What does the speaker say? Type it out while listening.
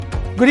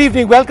Good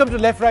evening. Welcome to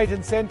Left, Right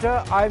and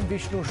Centre. I'm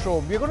Vishnu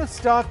Shom. We're going to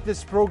start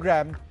this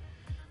program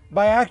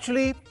by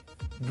actually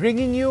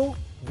bringing you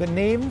the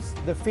names,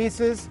 the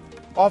faces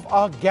of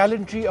our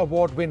Gallantry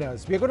Award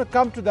winners. We're going to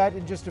come to that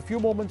in just a few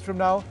moments from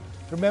now.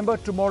 Remember,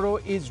 tomorrow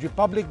is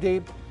Republic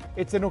Day.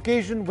 It's an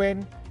occasion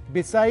when,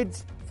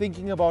 besides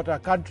thinking about our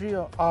country,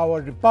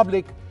 our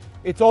republic,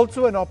 it's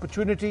also an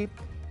opportunity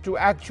to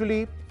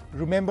actually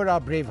remember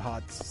our brave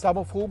hearts, some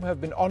of whom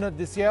have been honoured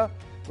this year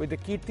with the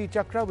Kirti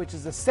Chakra, which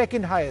is the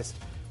second highest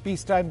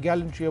Peacetime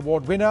Gallantry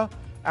Award winner,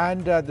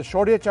 and the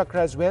Shaurya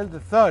Chakra as well, the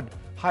third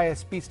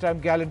highest Peacetime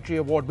Gallantry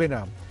Award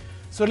winner.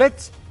 So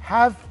let's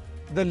have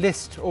the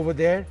list over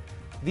there.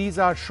 These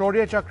are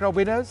Shaurya Chakra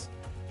winners,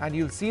 and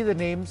you'll see the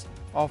names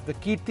of the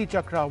Kirti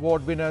Chakra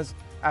Award winners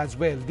as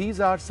well. These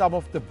are some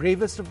of the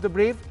bravest of the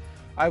brave.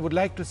 I would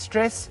like to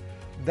stress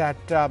that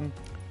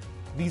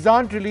these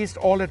aren't released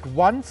all at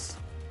once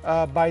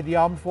by the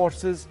armed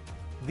forces.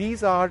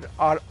 These are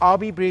our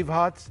Army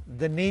Bravehearts.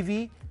 The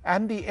Navy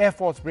and the Air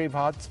Force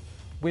Bravehearts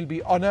will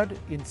be honoured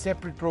in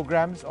separate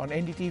programs on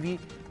NDTV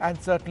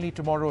and certainly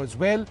tomorrow as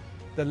well.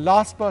 The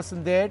last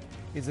person there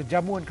is a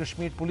Jammu and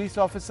Kashmir police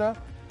officer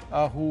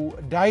who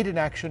died in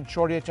action,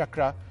 Shaurya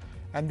Chakra.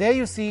 And there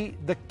you see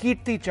the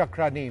Kirti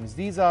Chakra names.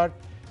 These are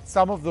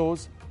some of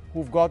those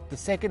who've got the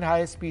second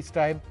highest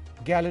Peacetime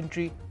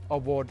Gallantry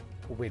Award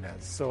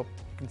winners. So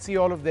you can see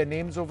all of their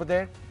names over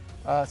there.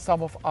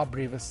 Some of our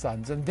bravest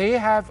sons, and they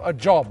have a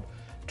job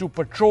to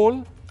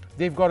patrol.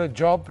 They've got a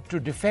job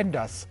to defend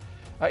us.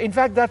 In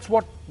fact, that's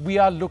what we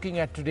are looking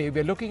at today.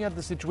 We're looking at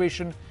the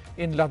situation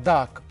in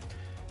Ladakh,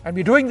 and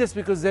we're doing this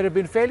because there have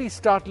been fairly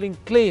startling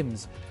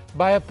claims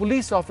by a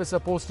police officer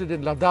posted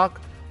in Ladakh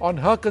on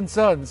her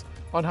concerns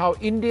on how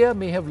India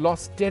may have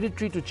lost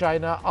territory to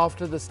China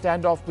after the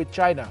standoff with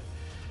China.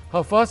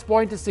 Her first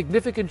point is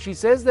significant. She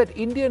says that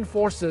Indian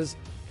forces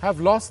have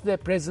lost their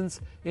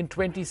presence in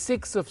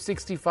 26 of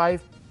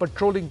 65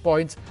 patrolling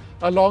points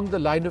along the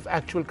line of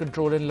actual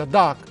control in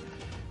Ladakh.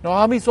 Now,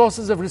 army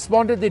sources have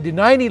responded. They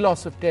deny any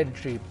loss of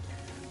territory.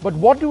 But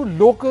what do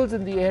locals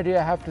in the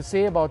area have to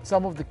say about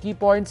some of the key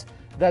points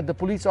that the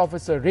police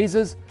officer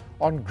raises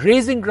on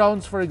grazing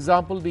grounds, for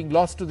example, being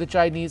lost to the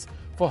Chinese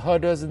for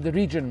herders in the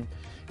region?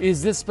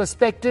 Is this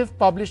perspective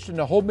published in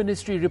a Home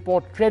Ministry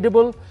report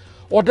credible,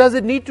 or does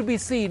it need to be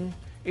seen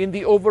in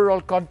the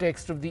overall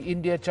context of the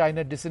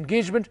India-China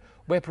disengagement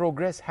where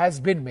progress has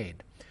been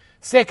made?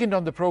 Second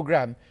on the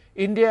program,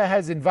 India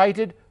has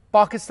invited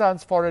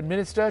Pakistan's foreign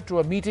minister to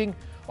a meeting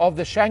of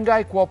the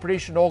Shanghai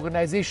Cooperation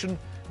Organization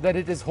that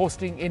it is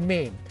hosting in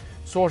May.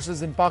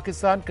 Sources in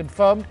Pakistan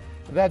confirmed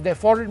that their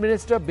foreign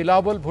minister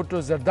Bilawal Bhutto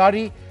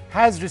Zardari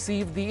has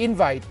received the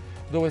invite,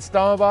 though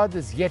Islamabad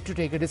is yet to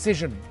take a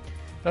decision.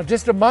 Now,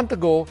 just a month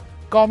ago,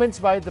 comments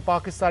by the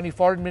Pakistani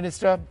foreign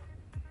minister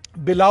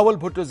Bilawal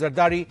Bhutto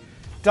Zardari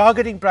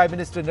targeting Prime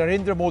Minister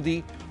Narendra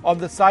Modi on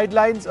the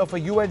sidelines of a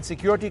UN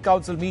Security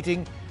Council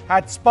meeting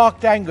had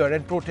sparked anger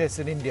and protests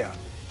in India.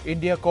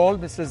 India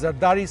called Mr.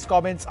 Zardari's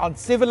comments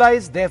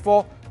uncivilized.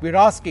 Therefore, we're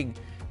asking,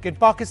 can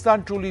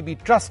Pakistan truly be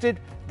trusted?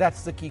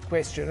 That's the key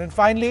question. And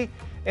finally,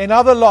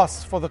 another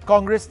loss for the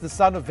Congress. The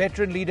son of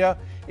veteran leader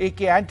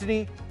A.K.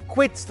 Antony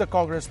quits the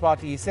Congress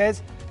party. He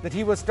says that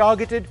he was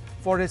targeted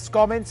for his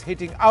comments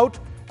hitting out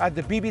at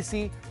the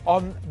BBC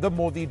on the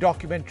Modi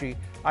documentary.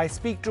 I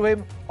speak to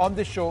him on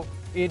the show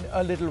in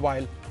a little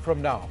while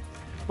from now.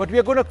 But we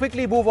are going to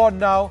quickly move on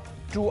now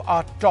to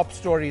our top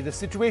story, the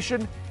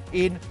situation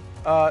in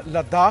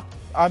Ladakh.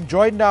 I'm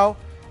joined now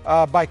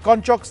by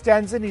Konchok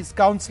Stanzen. He's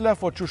councillor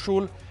for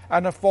Chushul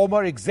and a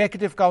former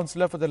executive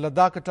councillor for the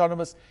Ladakh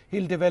Autonomous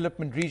Hill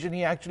Development Region.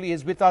 He actually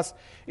is with us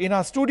in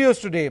our studios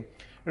today.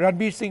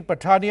 Ranbir Singh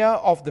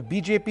Pathania of the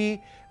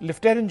BJP,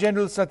 Lieutenant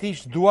General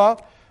Satish Dua,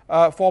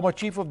 former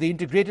Chief of the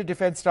Integrated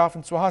Defence Staff,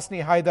 and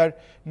Suhasini Haidar,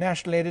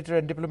 National Editor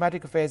and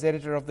Diplomatic Affairs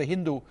Editor of The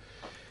Hindu.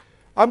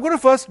 I'm going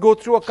to first go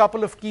through a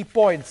couple of key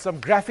points, some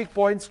graphic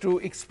points to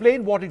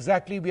explain what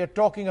exactly we are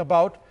talking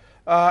about,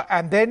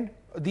 and then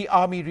the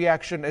army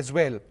reaction as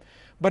well.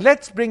 But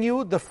let's bring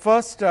you the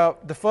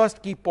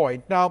first key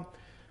point. Now,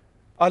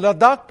 a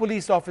Ladakh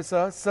police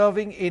officer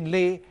serving in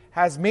Leh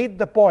has made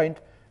the point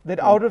that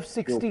out of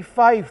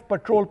 65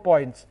 patrol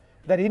points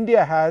that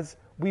India has,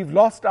 we've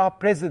lost our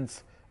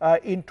presence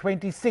in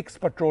 26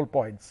 patrol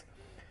points.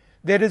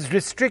 There is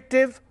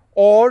restrictive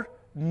or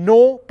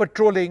no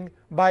patrolling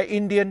by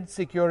Indian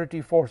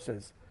security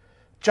forces.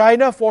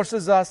 China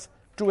forces us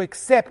to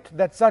accept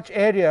that such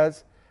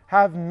areas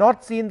have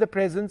not seen the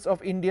presence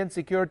of Indian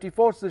security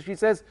forces. She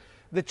says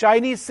the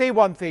Chinese say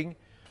one thing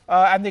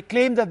and they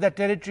claim that that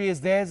territory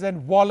is theirs,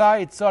 and voila,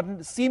 it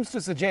seems to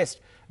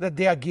suggest that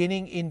they are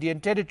gaining Indian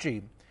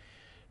territory.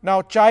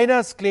 Now,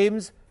 China's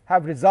claims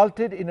have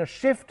resulted in a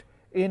shift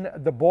in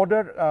the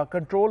border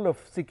control of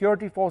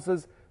security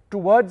forces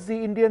towards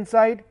the Indian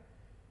side,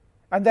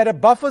 and that a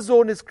buffer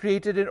zone is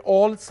created in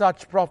all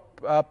such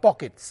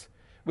pockets,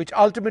 which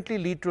ultimately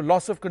lead to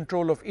loss of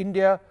control of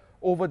India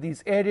over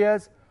these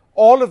areas.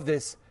 All of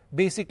this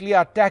basically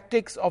are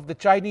tactics of the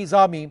Chinese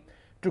army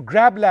to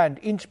grab land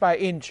inch by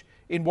inch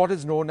in what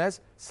is known as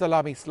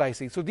salami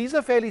slicing. So these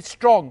are fairly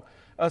strong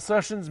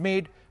assertions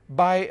made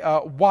by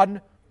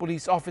one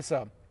police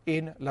officer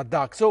in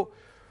Ladakh. So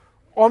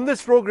on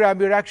this program,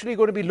 we're actually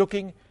going to be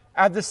looking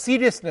at the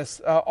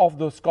seriousness of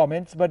those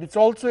comments, but it's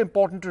also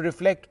important to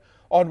reflect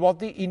on what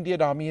the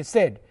Indian Army has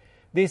said.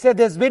 They said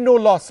there's been no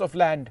loss of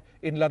land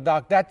in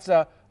Ladakh. That's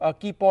a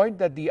key point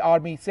that the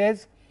Army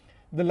says.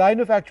 The line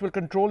of actual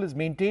control is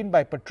maintained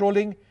by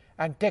patrolling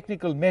and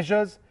technical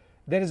measures.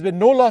 There has been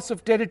no loss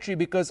of territory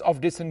because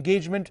of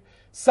disengagement.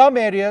 Some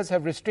areas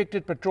have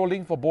restricted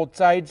patrolling for both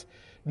sides.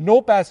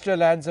 No pasture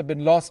lands have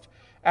been lost,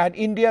 and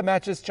India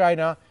matches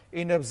China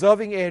in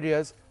observing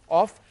areas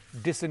of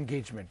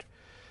disengagement.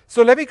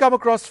 So let me come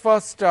across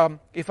first,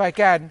 if I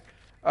can,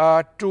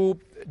 to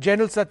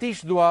General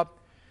Satish Dua.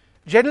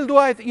 General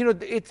Dua,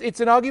 it's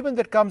an argument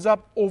that comes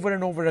up over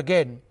and over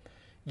again.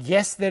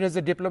 Yes, there is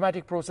a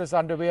diplomatic process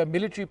underway, a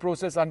military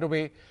process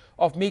underway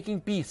of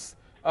making peace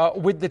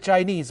with the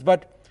Chinese,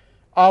 but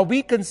are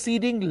we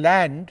conceding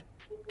land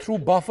through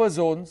buffer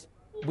zones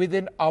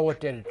within our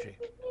territory?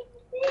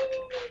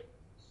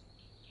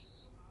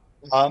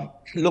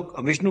 Look,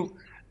 Vishnu,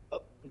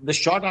 the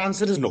short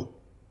answer is no.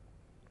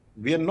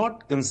 We are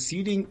not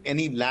conceding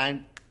any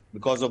land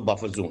because of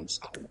buffer zones.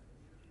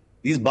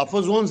 These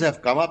buffer zones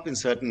have come up in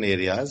certain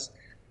areas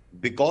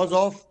because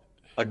of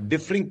a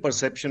differing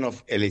perception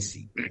of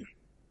LAC.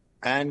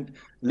 And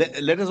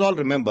let us all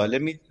remember,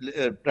 let me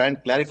try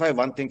and clarify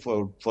one thing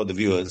for the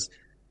viewers.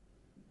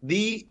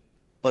 The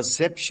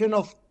perception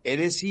of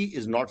LAC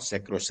is not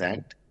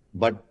sacrosanct,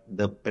 but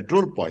the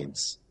petrol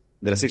points,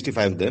 there are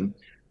 65 of them,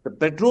 the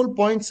petrol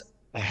points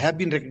have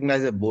been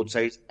recognized by both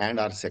sides and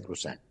are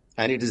sacrosanct.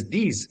 And it is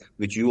these,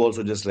 which you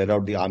also just read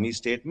out the Army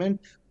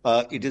statement,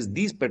 it is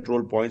these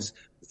petrol points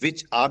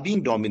which are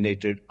being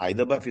dominated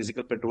either by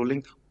physical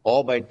patrolling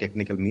or by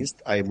technical means.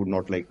 I would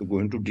not like to go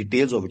into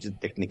details of which the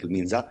technical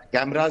means are,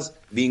 cameras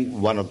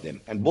being one of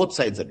them, and both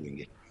sides are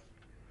doing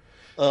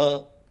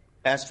it.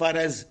 As far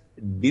as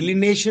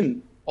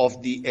delineation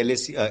of the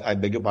LAC, I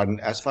beg your pardon,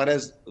 as far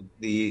as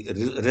the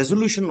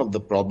resolution of the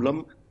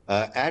problem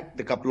at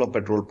the couple of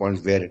petrol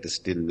points where it is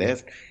still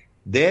left,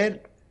 there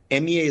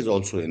MEA is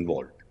also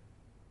involved.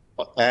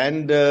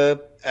 And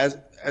as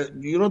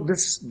you know,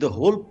 the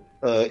whole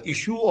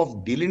issue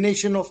of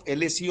delineation of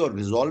LAC or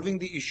resolving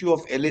the issue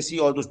of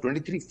LAC or those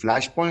 23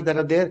 flashpoints that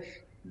are there,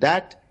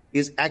 that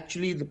is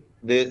actually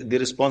the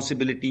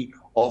responsibility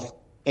of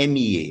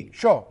MEA.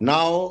 Sure.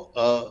 Now,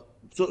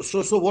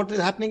 so what is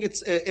happening?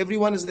 It's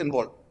everyone is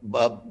involved.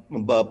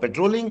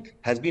 Patrolling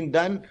has been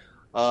done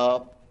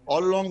all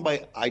along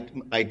by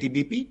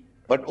ITBP.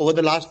 But over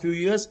the last few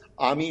years,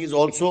 Army is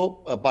also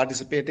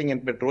participating in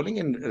patrolling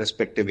in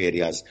respective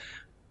areas.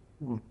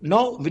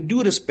 Now, with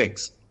due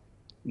respects,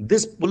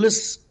 this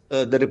police,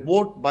 the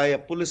report by a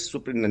police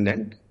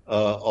superintendent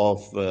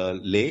of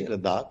Leh,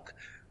 Ladakh,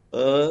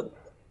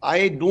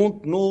 I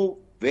don't know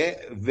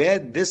where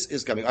this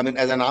is coming. I mean,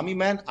 as an army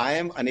man, I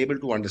am unable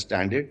to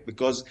understand it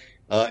because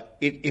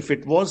if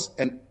it was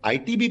an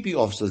ITBP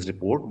officer's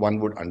report, one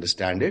would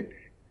understand it.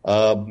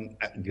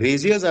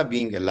 Graziers are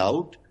being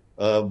allowed.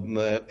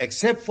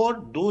 Except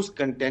for those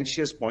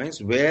contentious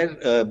points where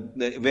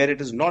it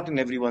is not in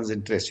everyone's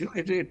interest. You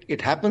know, it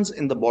happens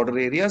in the border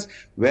areas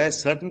where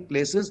certain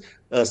places,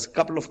 a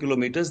couple of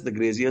kilometers, the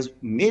graziers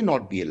may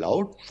not be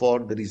allowed for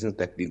the reasons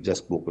that we've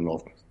just spoken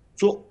of.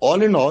 So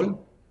all in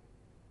all,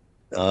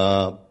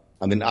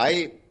 I mean,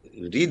 I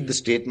read the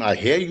statement, I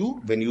hear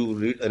you when you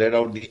read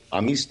out the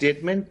Army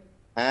statement,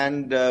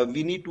 and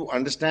we need to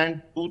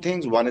understand two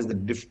things. One is the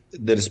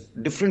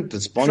different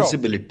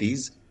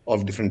responsibilities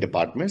of different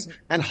departments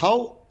and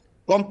how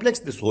complex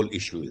this whole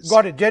issue is.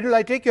 Got it. General,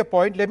 I take your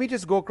point. Let me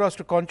just go across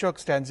to Konchok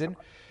Stanzin.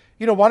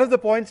 You know, one of the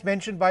points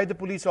mentioned by the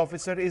police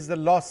officer is the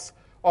loss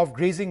of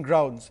grazing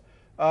grounds.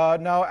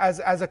 Now,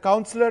 as a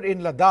councillor in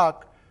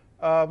Ladakh,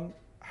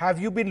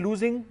 have you been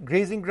losing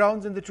grazing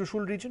grounds in the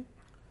Chushul region?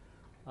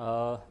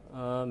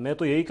 मैं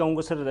तो यही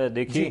कहूँगा sir,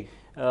 देखिए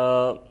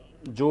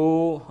जो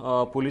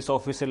police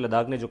officer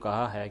Ladakh ने जो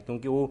कहा है,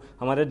 क्योंकि वो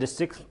हमारे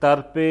डिस्ट्रिक्ट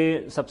स्तर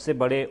पे सबसे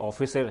बड़े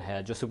ऑफिसर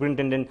है, जो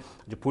सुपरिटेंडेंट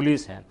जो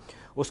पुलिस है,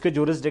 उसके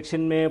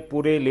जुरिसडिक्शन में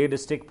पूरे ले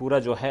डिस्ट्रिक्ट पूरा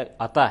जो है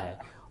आता है,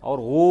 और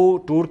वो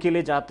टूर के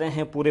लिए जाते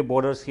हैं पूरे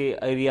बॉर्डर्स के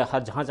एरिया,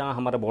 हर जहाँ जहाँ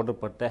हमारा बॉर्डर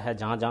पड़ता है,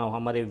 जहाँ जहाँ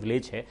हमारे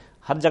विलेज है,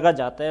 हर जगह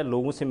जाते हैं,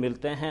 लोगों से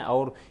मिलते हैं,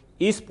 और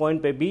इस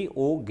पॉइंट पे भी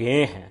वो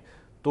गए हैं।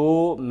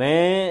 तो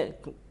मैं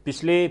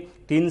पिछले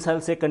 3 साल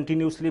से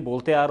कंटिन्यूसली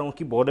बोलते आ रहा हूँ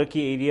कि बॉर्डर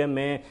की एरिया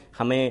में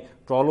हमें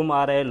प्रॉब्लम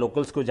आ रहा है,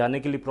 लोकल्स को जाने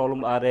के लिए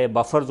प्रॉब्लम आ रहा है,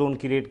 बफर जोन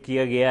क्रिएट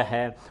किया गया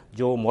है,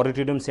 जो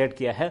मॉरिटोरियम सेट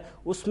किया है,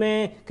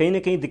 उसमें कहीं ना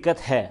कहीं दिक्कत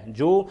है,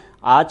 जो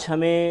आज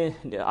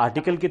हमें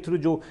आर्टिकल के थ्रू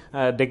जो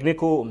देखने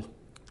को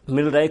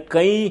मिल रहा है।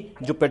 कई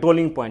जो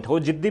पेट्रोलिंग पॉइंट हो,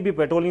 जितनी भी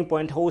पेट्रोलिंग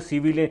पॉइंट हो,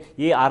 सिविलियन,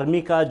 ये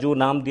आर्मी का जो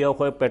नाम दिया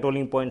हुआ है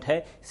पेट्रोलिंग पॉइंट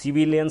है,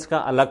 सिविलियंस का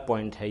अलग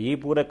पॉइंट है। ये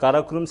पूरा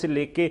काराकोरम से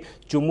लेके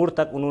चुमुर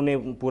तक उन्होंने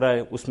पूरा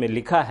उसमें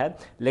लिखा है।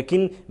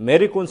 लेकिन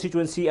मेरी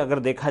कॉन्स्टिट्यूंसी अगर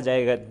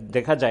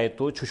देखा जाए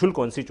तो चुशुल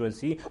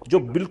कॉन्स्टिट्यूंसी जो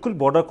बिल्कुल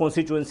बॉर्डर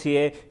कॉन्स्टिट्यूंसी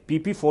है,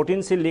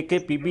 PP14 से लेके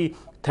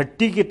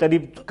PP30 के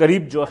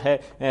करीब जो है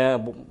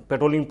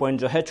पेट्रोलिंग पॉइंट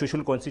जो है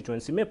चुशुल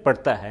कॉन्स्टिट्यूंसी में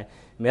पड़ता है।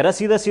 मेरा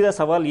सीधा सीधा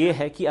सवाल ये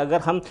है कि अगर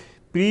हम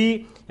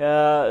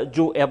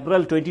जो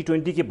अप्रैल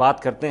 2020 की बात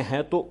करते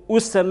हैं तो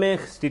उस समय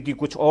स्थिति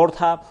कुछ और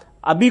था,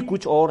 अभी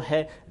कुछ और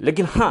है।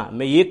 लेकिन हाँ,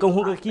 मैं ये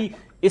कहूँगा कि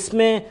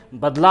इसमें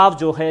बदलाव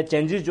जो है,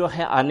 चेंजेस जो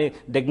है आने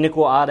देखने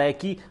को आ रहा है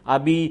कि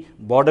अभी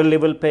बॉर्डर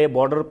लेवल पे,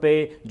 बॉर्डर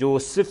पे जो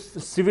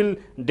सिविल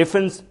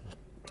डिफेंस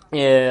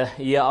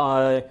या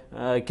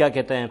क्या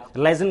कहते हैं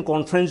लाइजन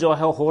कॉन्फ्रेंस जो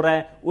है हो रहा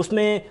है,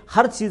 उसमें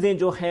हर चीजें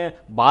जो है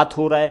बात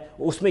हो रहा है,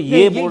 उसमें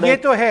ये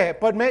तो है।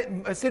 पर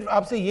मैं सिर्फ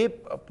आपसे ये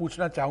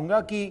पूछना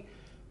चाहूंगा कि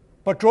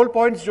पेट्रोल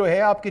पॉइंट्स जो है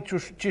आपके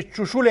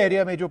चुशुल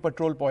एरिया में जो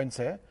पेट्रोल पॉइंट्स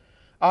है,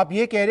 आप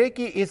ये कह रहे हैं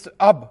कि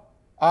अब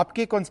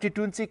आपके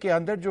कॉन्स्टिट्यूंसी के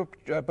अंदर जो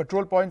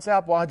पेट्रोल पॉइंट्स है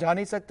आप वहां जा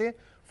नहीं सकते,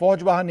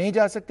 फौज वहां नहीं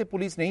जा सकते,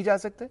 पुलिस नहीं जा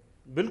सकते?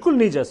 बिल्कुल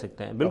नहीं जा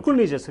सकते हैं, बिल्कुल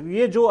नहीं जा सकते।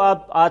 ये जो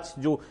आप आज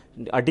जो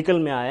आर्टिकल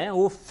में आया है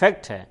वो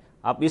फैक्ट है।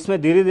 आप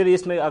इसमें धीरे धीरे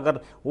इसमें अगर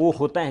वो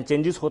होते हैं,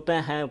 चेंजेस होते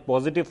हैं,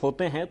 पॉजिटिव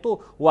होते हैं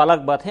तो वो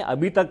अलग बात है।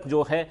 अभी तक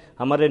जो है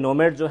हमारे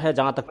नोमैड जो है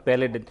जहां तक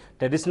पहले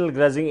ट्रेडिशनल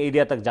ग्रेजिंग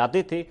एरिया तक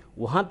जाते थे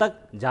वहां तक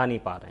जा नहीं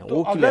पा रहे हैं।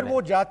 तो अगर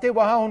वो जाते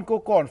वहां, उनको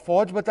कौन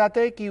फौज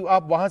बताते हैं कि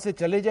आप वहां से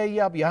चले जाइए,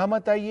 आप यहां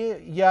मत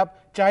आइए, या आप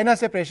चाइना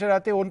से प्रेशर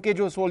आते हैं, उनके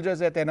जो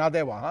सोल्जर्स है तैनात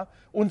है वहां,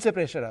 उनसे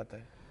प्रेशर आता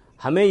है?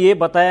 हमें ये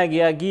बताया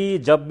गया कि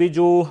जब भी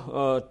जो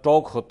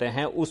टॉक होते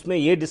हैं उसमें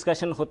ये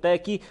डिस्कशन होता है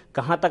कि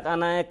कहाँ तक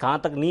आना है, कहाँ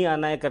तक नहीं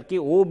आना है करके,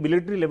 वो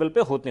मिलिट्री लेवल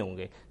पे होते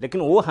होंगे।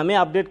 लेकिन वो हमें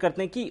अपडेट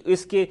करते हैं कि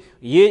इसके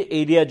ये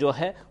एरिया जो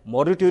है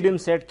मॉरिटोरियम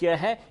सेट किया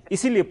है,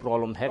 इसीलिए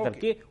प्रॉब्लम है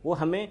करके वो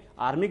हमें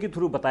आर्मी के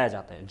थ्रू बताया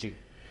जाता है। जी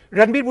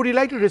Ranbir, would you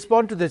like to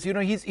respond to this? You know,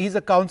 he's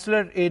a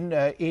counselor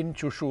in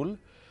Chushul.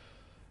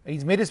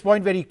 He's made his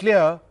point very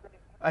clear.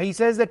 He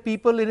says that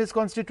people in his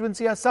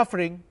constituency are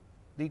suffering.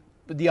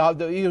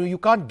 You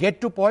can't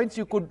get to points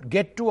you could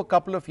get to a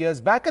couple of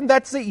years back, and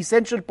that's the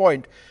essential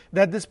point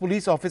that this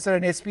police officer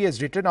and SP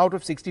has written. Out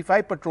of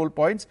 65 patrol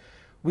points,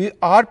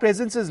 our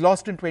presence is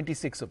lost in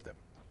 26 of them.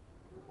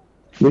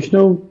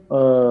 Vishnu,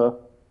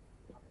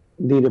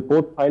 the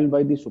report filed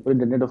by the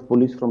Superintendent of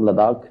Police from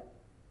Ladakh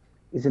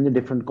is in a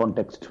different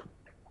context.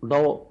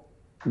 Now,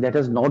 that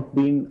has not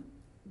been,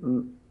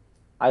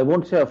 I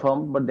won't say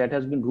affirmed, but that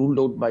has been ruled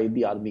out by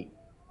the army.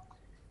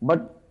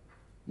 But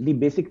the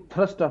basic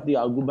thrust of the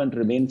argument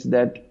remains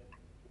that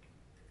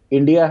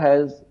India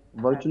has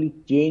virtually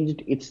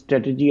changed its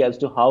strategy as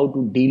to how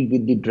to deal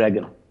with the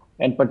dragon,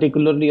 and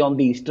particularly on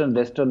the eastern,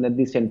 western, and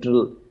the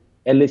central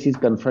LACs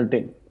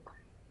confronting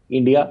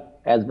India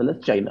as well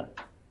as China.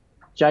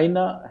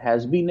 China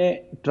has been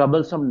a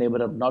troublesome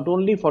neighbor, not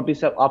only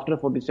 47 after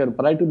 47,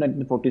 prior to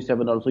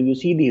 1947 also. You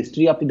see the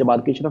history of the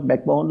demarcation of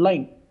McMahon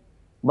line,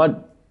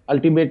 but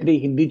ultimately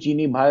Hindi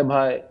Chini bhai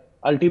bhai.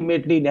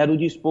 Ultimately,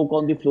 Nehruji spoke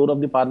on the floor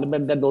of the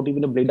parliament that not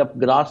even a blade of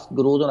grass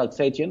grows on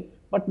Aksai Chin.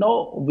 But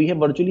now we have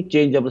virtually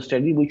changed our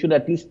strategy. We should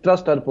at least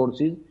trust our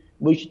forces.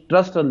 We should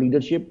trust our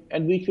leadership,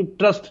 and we should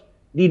trust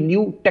the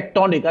new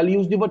tectonic, I'll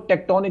use the word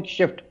tectonic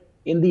shift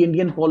in the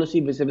Indian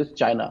policy vis-a-vis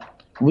China.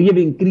 We have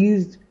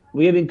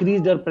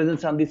increased our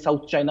presence on the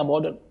South China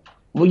border.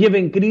 We have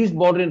increased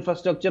border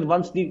infrastructure.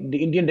 Once the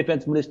Indian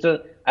Defence Minister,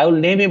 I will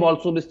name him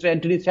also, Mr.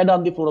 Antony, said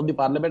on the floor of the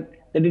parliament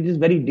that it is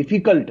very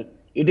difficult.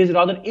 It is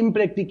rather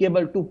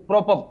impracticable to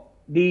prop up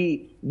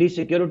the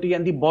security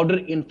and the border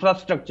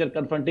infrastructure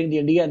confronting the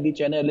India and the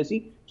China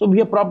LAC. So we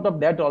have propped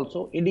up that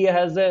also. India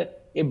has a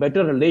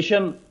better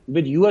relation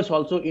with US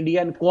also,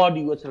 India and Quad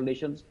US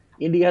relations.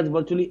 India has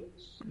virtually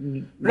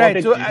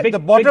right. So the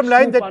bottom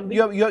line that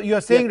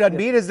you're saying,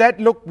 Ranbir, is that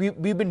look,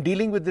 we've been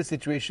dealing with this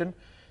situation,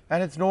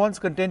 and it's no one's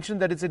contention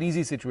that it's an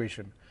easy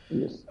situation.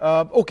 Yes.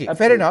 Okay, absolutely,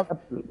 fair enough.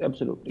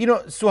 Absolutely. You know,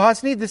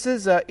 Suhasini, this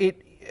is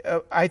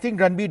I think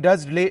Ranbir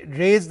does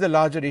raise the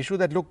larger issue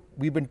that look,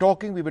 we've been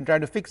talking, we've been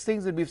trying to fix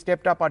things, and we've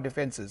stepped up our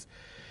defenses.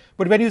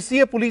 But when you see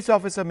a police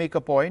officer make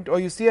a point, or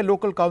you see a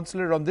local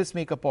councillor on this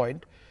make a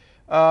point,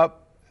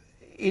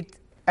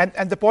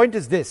 and the point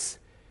is this,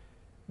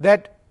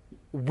 that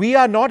we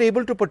are not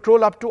able to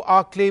patrol up to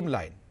our claim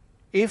line.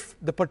 If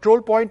the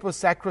patrol point was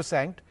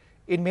sacrosanct,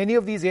 in many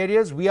of these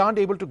areas, we aren't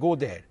able to go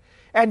there.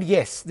 And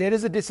yes, there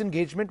is a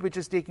disengagement which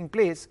is taking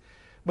place,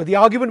 but the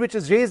argument which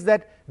is raised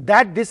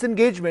that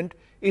disengagement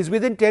is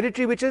within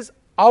territory which is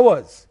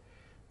ours.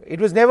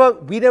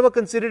 We never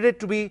considered it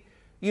to be,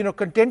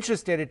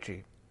 contentious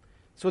territory.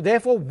 So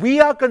therefore,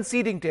 we are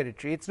conceding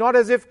territory. It's not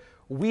as if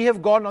we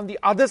have gone on the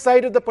other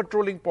side of the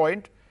patrolling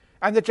point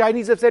and the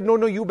Chinese have said,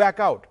 no, you back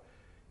out.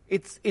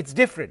 It's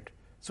different.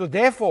 So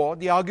therefore,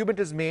 the argument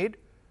is made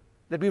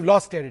that we've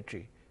lost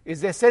territory.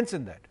 Is there sense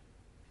in that?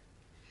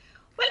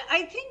 Well,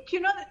 I think,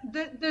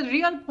 the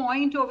real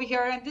point over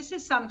here, and this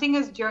is something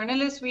as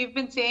journalists we've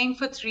been saying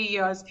for 3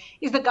 years,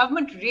 is the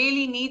government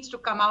really needs to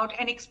come out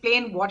and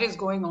explain what is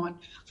going on.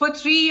 For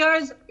 3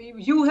 years,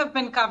 you have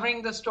been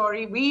covering the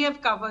story. We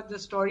have covered the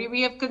story.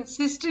 We have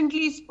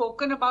consistently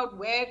spoken about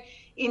where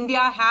India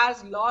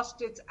has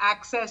lost its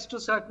access to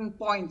certain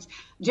points.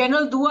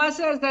 General Dua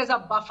says there's a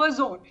buffer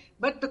zone.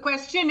 But the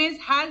question is,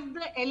 has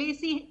the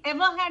LAC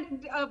ever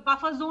had a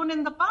buffer zone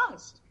in the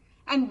past?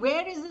 And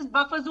where is this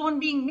buffer zone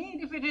being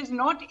made if it is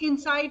not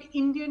inside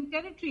Indian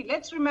territory?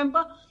 Let's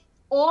remember,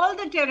 all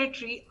the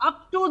territory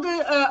up to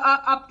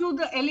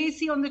the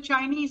LAC on the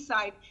Chinese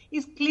side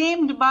is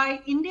claimed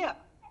by India.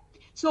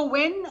 So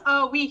when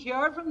we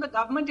hear from the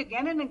government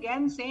again and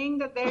again saying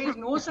that there is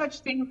no such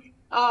thing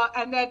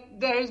and that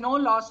there is no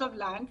loss of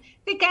land,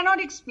 they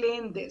cannot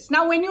explain this.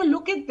 Now, when you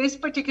look at this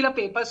particular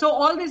paper, so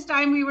all this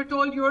time we were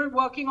told you're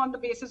working on the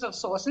basis of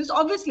sources.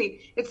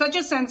 Obviously, it's such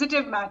a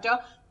sensitive matter.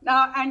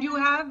 And you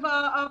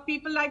have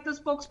people like the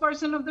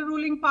spokesperson of the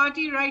ruling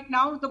party right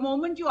now. The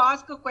moment you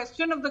ask a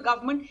question of the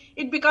government,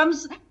 it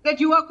becomes that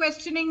you are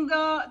questioning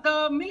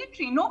the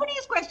military. Nobody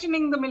is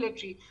questioning the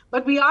military.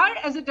 But we are,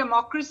 as a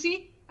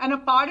democracy and a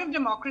part of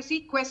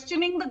democracy,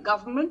 questioning the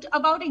government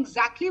about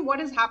exactly what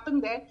has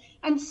happened there.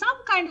 And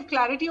some kind of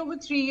clarity over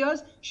 3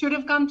 years should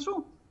have come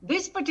through.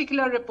 This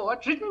particular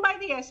report, written by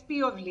the SP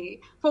of Leh,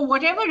 for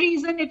whatever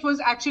reason it was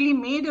actually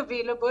made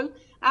available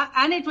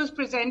and it was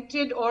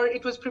presented or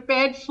it was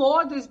prepared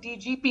for this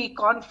DGP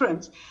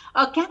conference,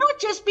 cannot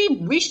just be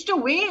wished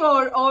away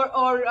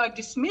or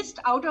dismissed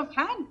out of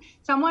hand.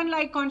 Someone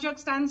like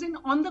Konchak Stanzin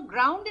on the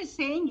ground is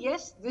saying,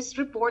 yes, this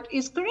report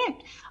is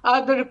correct.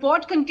 The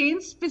report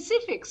contains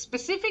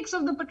specifics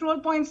of the patrol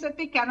points that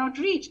they cannot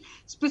reach,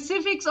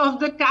 specifics of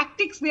the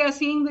tactics they are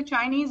seeing the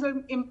Chinese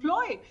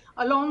employ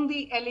along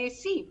the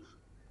LAC.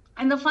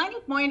 And the final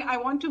point I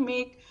want to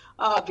make,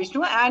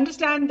 Vishnu, I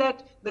understand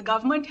that the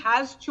government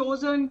has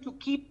chosen to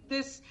keep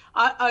this,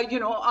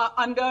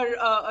 under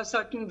a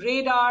certain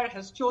radar,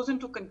 has chosen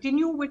to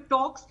continue with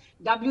talks,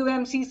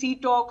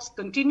 WMCC talks,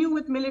 continue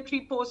with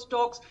military post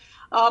talks.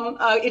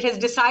 It has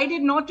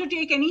decided not to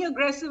take any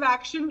aggressive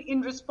action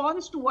in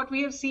response to what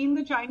we have seen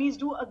the Chinese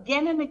do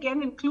again and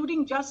again,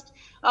 including just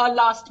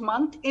last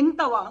month in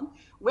Tawang,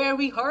 where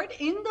we heard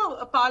in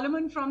the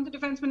parliament from the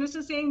defense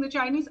minister saying the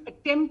Chinese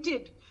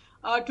attempted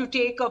to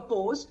take a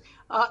post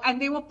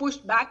and they were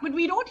pushed back. But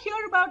we don't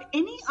hear about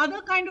any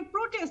other kind of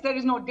protest. There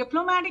is no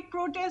diplomatic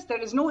protest. There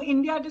is no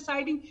India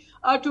deciding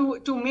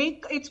to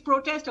make its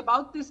protest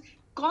about this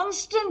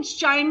constant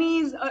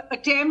Chinese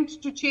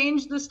attempt to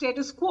change the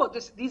status quo.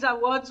 These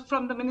are words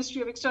from the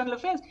Ministry of External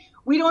Affairs.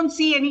 We don't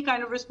see any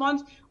kind of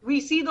response.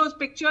 We see those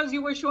pictures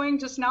you were showing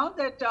just now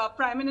that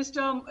Prime Minister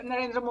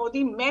Narendra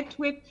Modi met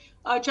with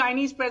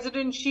Chinese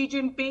President Xi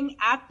Jinping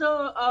at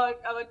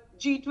the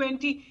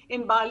G20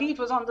 in Bali. It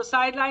was on the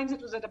sidelines.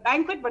 It was at a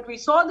banquet, but we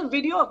saw the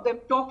video of them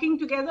talking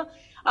together.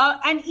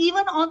 And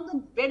even on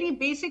the very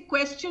basic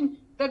question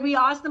that we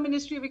asked the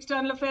Ministry of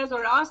External Affairs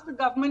or asked the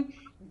government,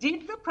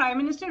 did the Prime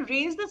Minister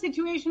raise the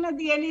situation at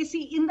the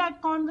LAC in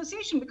that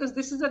conversation? Because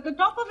this is at the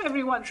top of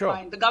everyone's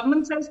mind. The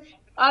government says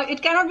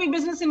it cannot be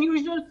business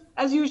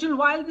as usual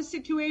while the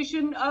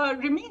situation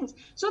remains.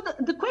 So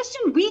the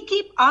question we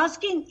keep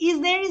asking is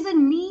there is a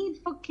need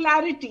for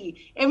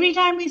clarity every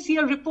time we see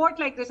a report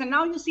like this. And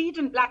now you see it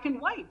in black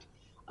and white.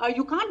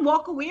 You can't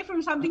walk away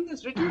from something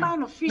that's written by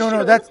an official.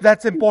 No,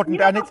 that's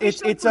important. And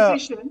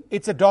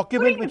it's a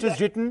document which is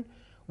written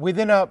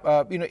within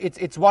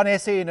it's one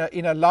essay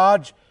in a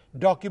large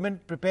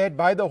document prepared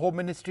by the Home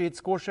Ministry. It's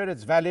kosher,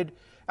 it's valid,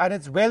 and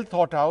it's well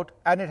thought out,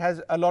 and it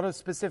has a lot of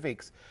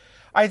specifics.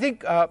 I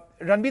think,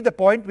 Ranbir, the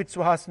point which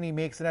Suhasini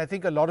makes, and I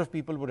think a lot of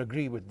people would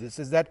agree with this,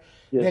 is that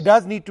there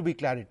does need to be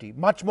clarity,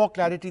 much more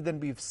clarity than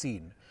we've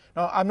seen.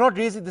 Now, I'm not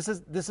raising, this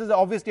is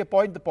obviously a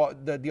point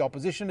the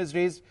opposition has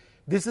raised.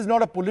 This is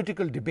not a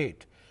political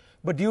debate.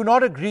 But do you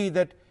not agree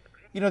that,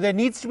 there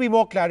needs to be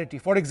more clarity?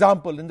 For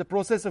example, in the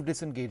process of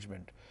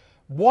disengagement,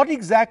 what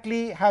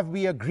exactly have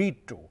we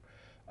agreed to?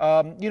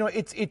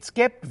 It's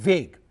kept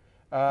vague,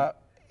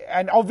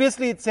 and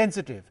obviously it's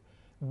sensitive,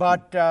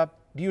 but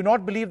do you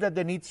not believe that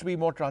there needs to be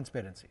more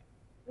transparency?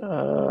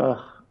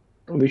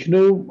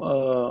 Vishnu,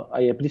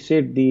 I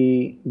appreciate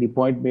the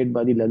point made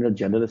by the learned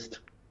journalist.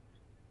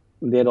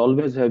 There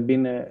always have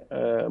been,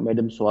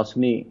 Madam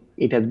Suhasini,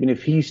 it has been a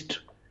feast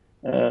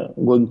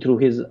going through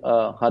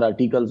her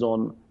articles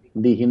on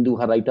the Hindu,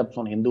 her write-ups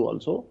on Hindu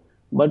also.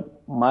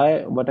 But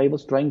what I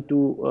was trying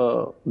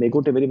to make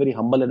out a very, very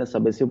humble and a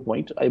submissive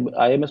point. I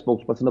am a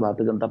spokesperson of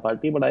Bharatiya Janata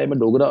Party, but I am a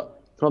Dogra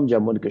from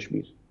Jammu and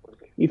Kashmir.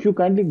 If you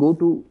kindly go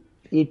to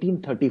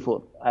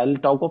 1834, I'll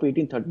talk of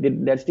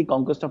 1830, that's the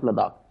conquest of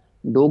Ladakh.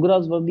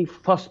 Dogras were the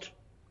first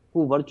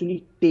who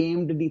virtually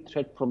tamed the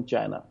threat from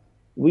China.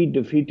 We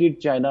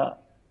defeated China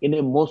in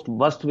a most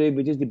worst way,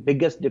 which is the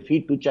biggest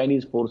defeat to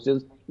Chinese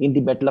forces in the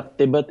Battle of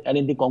Tibet and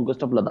in the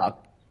conquest of Ladakh.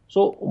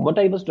 So what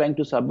I was trying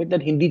to submit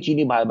that Hindi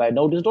Chini bye bye.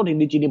 Now it is not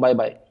Hindi Chini bye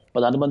bye.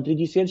 Pradhan Mantri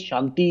ji says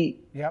Shanti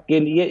ke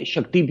liye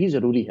Shakti bhi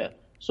zaruri hai.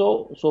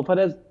 So far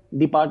as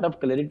the part of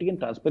clarity and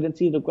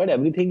transparency is required.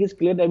 Everything is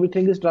clear,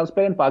 everything is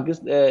transparent.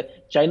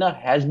 China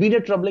has been a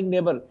troubling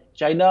neighbor.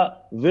 China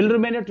will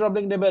remain a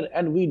troubling neighbor,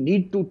 and we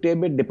need to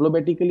tame it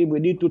diplomatically, we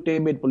need to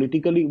tame it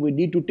politically, we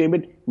need to tame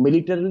it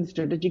militarily,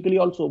 strategically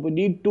also. We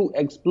need to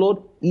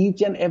explore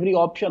each and every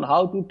option,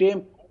 how to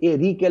tame a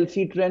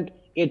recalcitrant,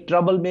 a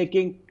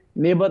troublemaking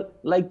neighbor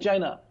like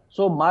China.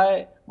 So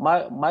my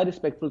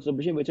respectful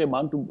submission, which I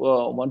want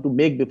to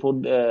make before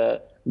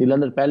the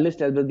London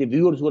panelists as well as the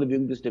viewers who are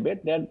viewing this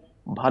debate, that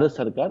Bharat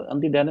Sarkar and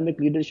the dynamic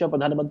leadership of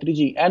Pradhan Mantri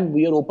ji, and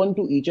we are open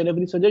to each and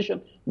every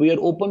suggestion. We are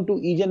open to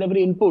each and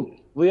every input.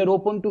 We are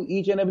open to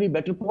each and every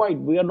better point.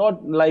 We are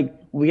not like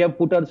we have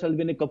put ourselves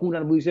in a cocoon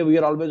and we say we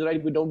are always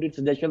right. We don't need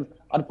suggestions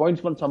or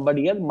points from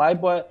somebody else.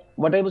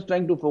 What I was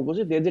trying to focus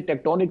is there is a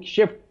tectonic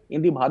shift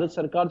in the Bharat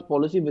Sarkar's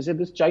policy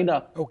vis-a-vis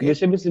China,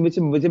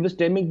 vis-a-vis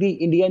taming the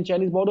India and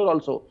Chinese border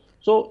also.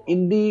 So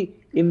in the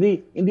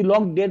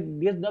long,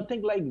 there's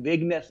nothing like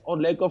vagueness or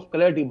lack of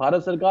clarity.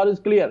 Bharat Sarkar is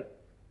clear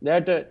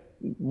that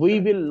we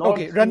will not.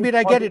 Okay, Ranbir,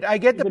 I get it. I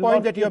get the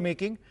point that you're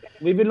making.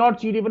 We will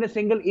not cede even a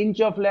single inch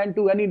of land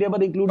to any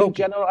neighbor, including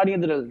China or any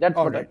other else. That's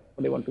what I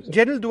want to say.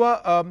 General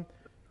Dua,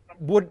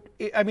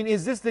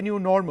 is this the new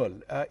normal?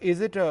 Is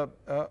it a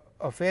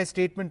fair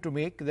statement to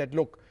make that,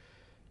 look,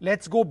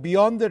 let's go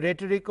beyond the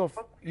rhetoric of,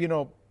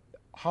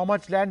 how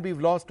much land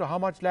we've lost or how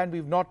much land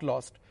we've not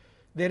lost.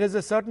 There is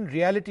a certain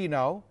reality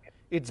now.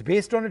 It's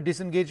based on a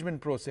disengagement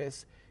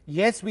process.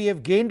 Yes, we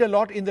have gained a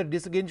lot in the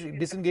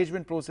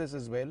disengagement process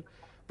as well,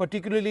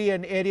 particularly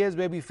in areas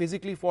where we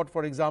physically fought,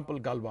 for example,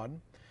 Galwan.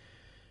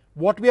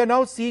 What we are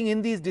now seeing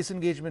in these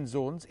disengagement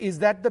zones, is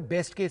that the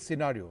best case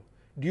scenario?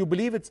 Do you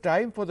believe it's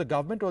time for the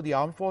government or the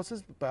armed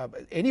forces,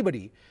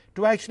 anybody,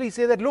 to actually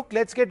say that, look,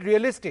 let's get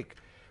realistic.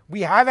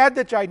 We have had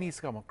the Chinese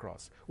come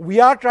across. We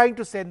are trying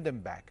to send them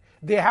back.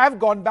 They have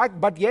gone back,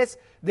 but yes,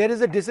 there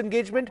is a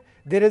disengagement,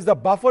 there is the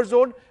buffer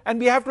zone, and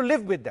we have to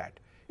live with that.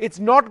 It's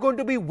not going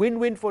to be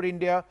win-win for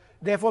India.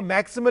 Therefore,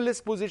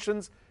 maximalist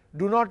positions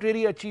do not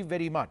really achieve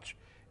very much.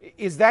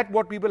 Is that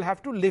what we will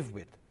have to live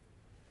with?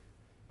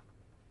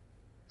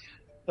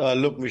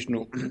 Look,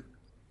 Vishnu,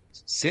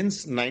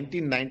 since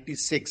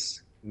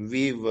 1996,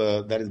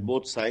 that is,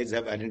 both sides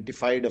have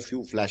identified a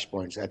few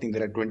flashpoints. I think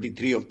there are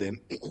 23 of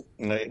them.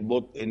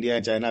 Both India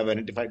and China have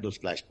identified those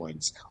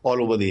flashpoints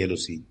all over the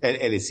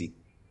LAC.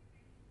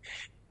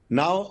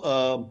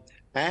 Now,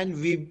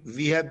 and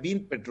we have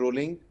been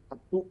patrolling up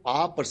to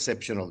our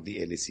perception of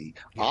the LAC.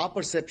 Our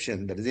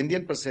perception, that is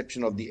Indian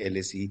perception of the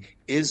LAC,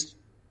 is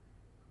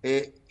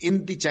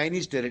in the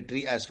Chinese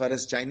territory as far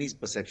as Chinese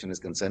perception is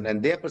concerned,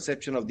 and their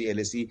perception of the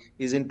LAC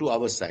is into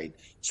our side.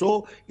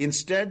 So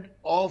instead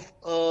of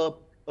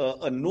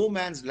a no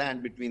man's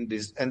land between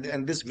this,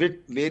 and this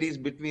width varies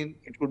between,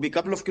 it could be a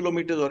couple of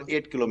kilometers or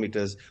 8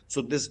 kilometers.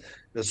 So this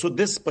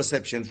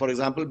perception, for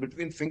example,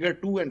 between finger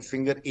 2 and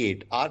finger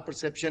 8, our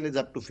perception is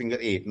up to finger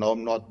 8, now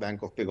north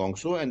bank of Pegong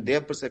So, and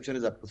their perception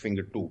is up to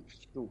finger 2.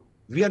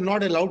 We are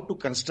not allowed to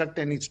construct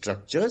any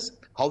structures.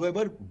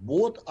 However,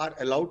 both are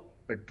allowed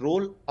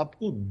patrol up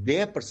to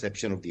their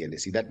perception of the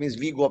LAC. That means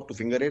we go up to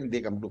finger 8 and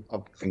they come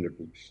up to finger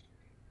 2.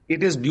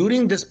 It is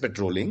during this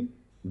patrolling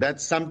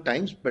that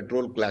sometimes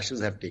patrol clashes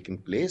have taken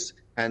place,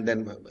 and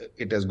then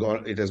it has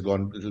gone a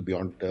little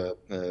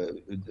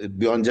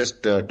beyond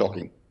just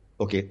talking.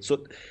 Okay,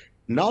 so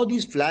now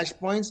these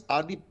flashpoints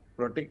are the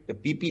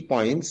PP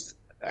points,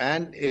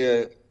 and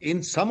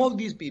in some of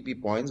these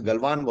PP points,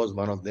 Galwan was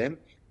one of them,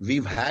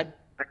 we've had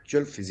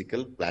actual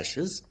physical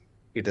clashes.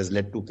 It has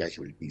led to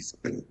casualties.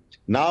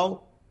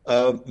 Now,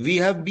 we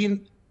have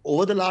been,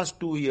 over the last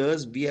 2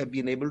 years, we have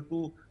been able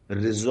to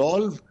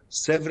resolve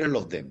several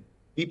of them.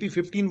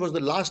 PP15 was the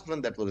last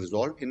one that was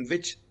resolved, in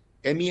which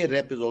MEA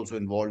rep is also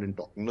involved in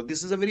talking. Now,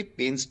 this is a very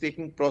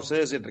painstaking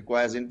process. It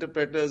requires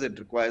interpreters. It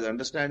requires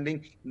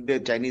understanding. The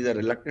Chinese are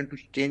reluctant to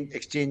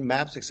exchange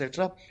maps,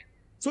 etc.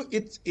 So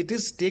it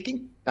is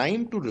taking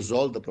time to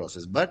resolve the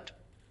process. But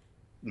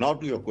now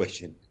to your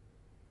question.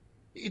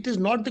 It is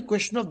not the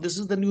question of this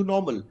is the new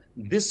normal.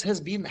 This has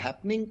been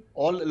happening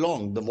all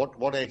along,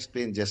 what I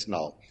explained just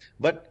now.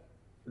 But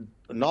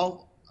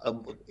now,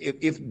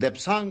 if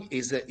Depsang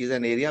is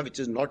an area which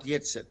is not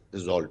yet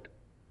resolved,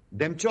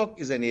 Demchok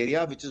is an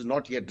area which is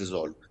not yet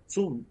resolved.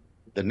 So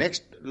the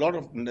next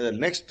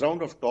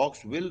round of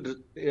talks will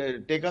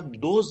take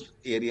up those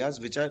areas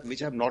which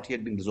have not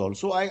yet been resolved.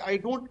 So I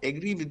don't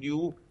agree with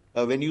you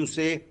when you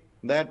say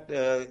that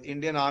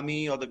Indian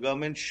Army or the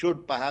government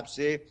should perhaps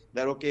say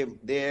that, okay,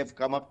 they have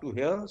come up to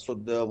here, so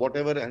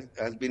whatever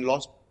has been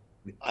lost,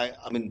 I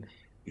mean,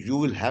 you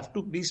will have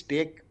to please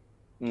take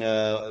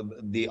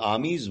the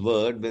Army's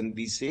word when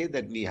we say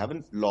that we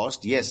haven't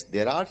lost. Yes,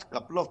 there are a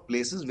couple of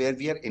places where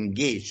we are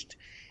engaged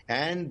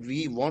and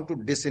we want to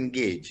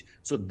disengage.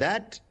 So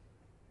that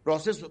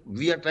process,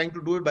 we are trying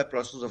to do it by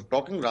process of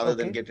talking rather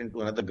than get into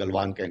another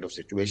Galwan kind of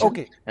situation.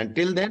 Okay.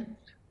 Until then,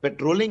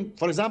 patrolling,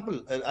 for example,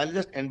 I'll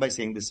just end by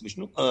saying this,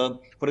 Vishnu.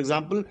 For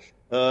example,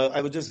 I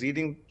was just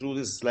reading through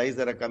the slides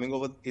that are coming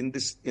over in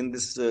this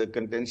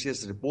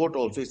contentious report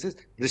also. It says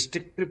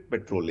restrictive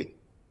patrolling.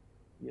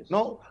 Yes.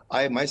 Now,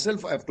 I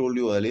myself have told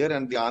you earlier,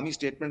 and the army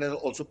statement has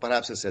also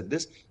perhaps has said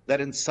this,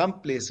 that in some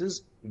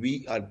places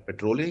we are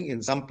patrolling,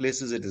 in some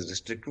places it is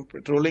restricted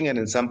patrolling, and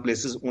in some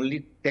places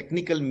only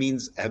technical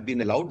means have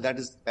been allowed. That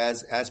is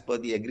as per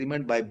the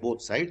agreement by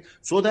both sides,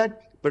 so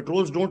that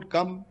patrols don't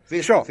come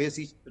face to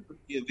face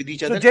with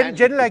each other.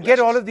 General, I get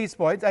all of these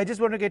points. I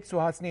just want to get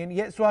Suhasini in.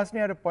 Yes, Suhasini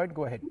had a point.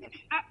 Go ahead.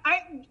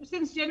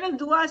 Since General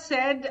Dua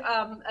said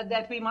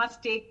that we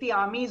must take the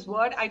army's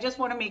word, I just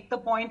want to make the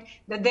point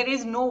that there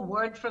is no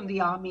word from the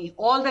army.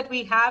 All that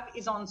we have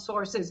is on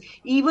sources.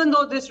 Even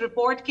though this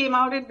report came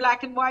out in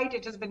black and white,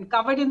 it has been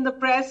covered in the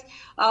press,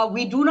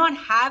 we do not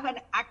have an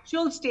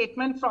actual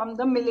statement from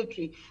the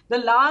military. The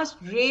last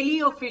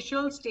really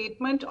official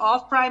statement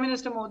of Prime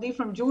Minister Modi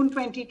from June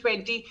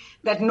 2020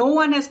 that no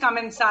one has come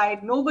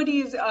inside,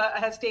 nobody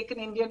has taken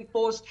Indian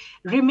post,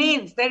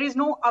 remains. There is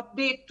no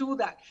update to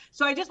that.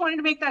 So I just wanted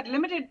to make that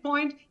limited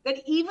point that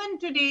even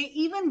today,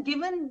 even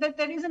given that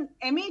there is an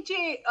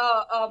MHA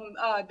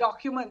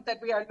document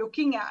that we are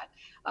looking at,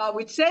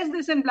 which says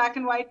this in black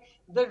and white,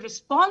 the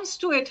response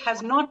to it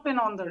has not been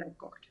on the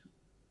record.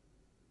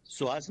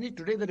 So, Asni,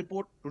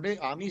 today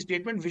Army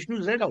statement, Vishnu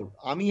is read out.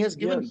 Army has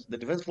given, the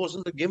defense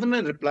forces have given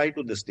a reply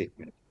to this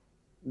statement.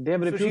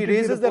 So she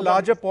raises the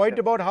larger point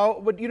about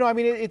how, but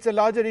it's a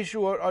larger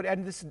issue,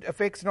 and this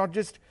affects not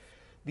just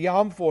the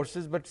armed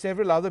forces, but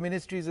several other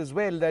ministries as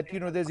well, that,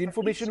 there's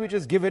information which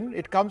is given,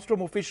 it comes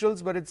from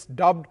officials, but it's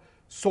dubbed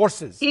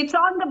sources.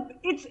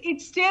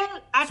 It's still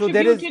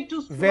attributed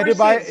to sources. There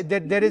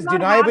is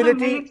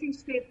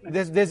deniability.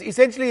 There's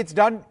essentially, it's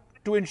done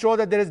to ensure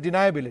that there is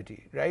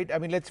deniability, right? I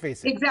mean, let's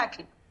face it.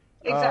 Exactly.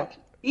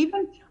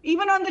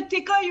 Even on the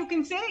ticker, you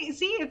can see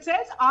it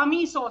says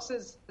army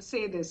sources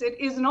say this. It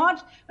is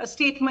not a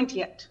statement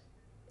yet.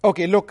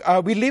 Okay, look,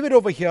 we'll leave it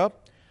over here.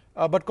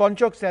 But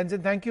Konchok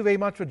Stanzin, thank you very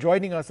much for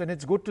joining us, and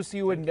it's good to see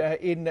you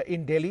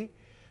in Delhi.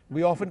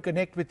 We often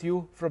connect with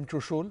you from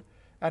Trishul,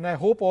 and I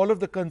hope all of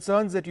the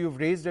concerns that you've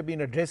raised have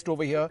been addressed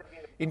over here,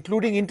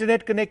 including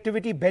internet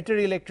connectivity, better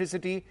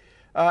electricity,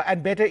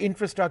 and better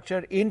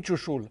infrastructure in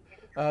Trishul,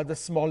 the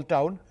small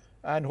town,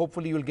 and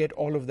hopefully you'll get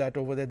all of that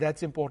over there.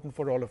 That's important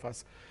for all of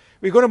us.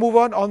 We're going to move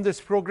on this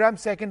program.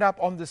 Second up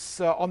on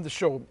the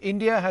show,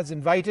 India has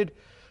invited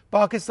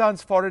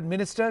Pakistan's foreign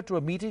minister to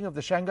a meeting of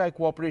the Shanghai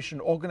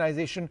Cooperation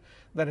Organization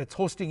that it's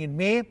hosting in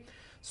May.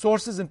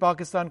 Sources in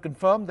Pakistan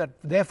confirm that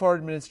their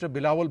foreign minister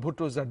Bilawal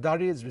Bhutto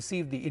Zardari has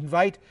received the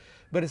invite,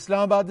 but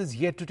Islamabad is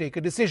yet to take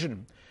a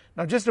decision.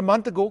 Now, just a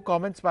month ago,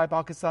 comments by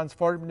Pakistan's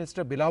foreign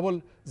minister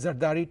Bilawal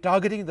Zardari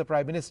targeting the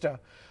Prime Minister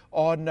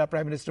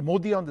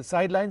Modi on the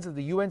sidelines of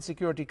the UN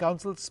Security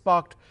Council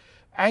sparked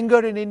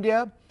anger in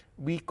India.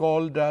 We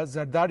called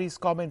Zardari's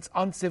comments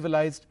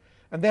uncivilized,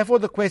 and therefore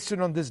the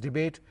question on this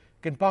debate: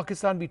 can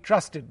Pakistan be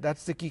trusted?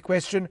 That's the key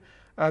question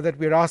that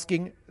we're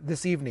asking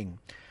this evening.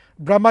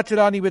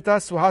 Brahmacharani with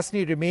us,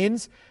 Suhasini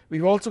remains.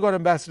 We've also got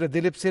Ambassador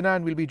Dilip Sinha,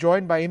 and we'll be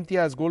joined by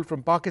Imtiaz Gul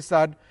from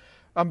Pakistan.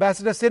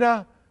 Ambassador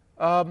Sinha,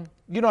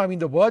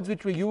 the words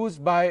which were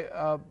used by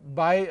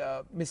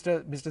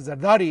Mr.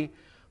 Zardari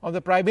on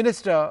the Prime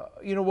Minister,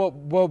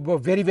 were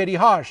very, very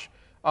harsh.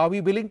 Are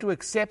we willing to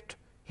accept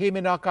him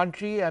in our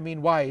country? I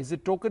mean, why? Is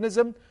it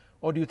tokenism,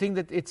 or do you think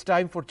that it's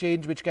time for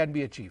change which can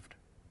be achieved?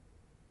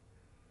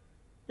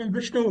 Well,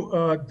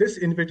 Vishnu, this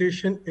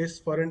invitation is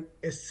for an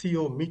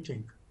SCO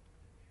meeting.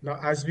 Now,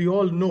 as we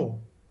all know,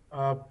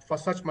 for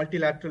such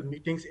multilateral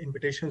meetings,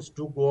 invitations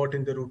do go out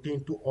in the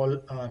routine to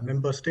all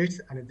member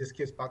states, and in this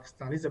case,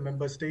 Pakistan is a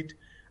member state,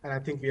 and I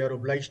think we are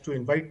obliged to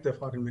invite the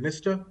foreign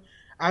minister.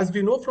 As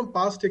we know from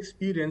past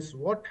experience,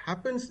 what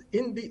happens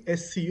in the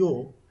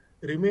SCO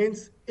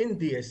remains in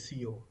the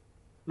SCO.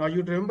 Now,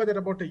 you'd remember that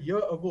about a year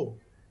ago,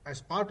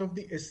 as part of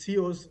the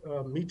SCO's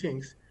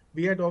meetings,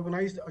 we had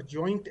organized a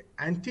joint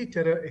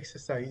anti-terror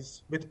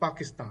exercise with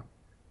Pakistan.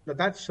 Now,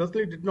 that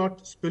certainly did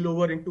not spill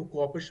over into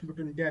cooperation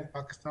between India and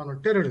Pakistan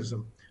on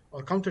terrorism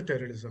or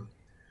counter-terrorism.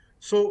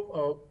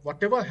 So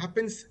whatever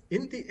happens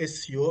in the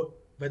SCO,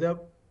 whether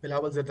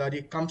Bilawal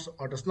Zardari comes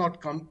or does not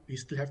come, we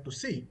still have to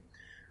see.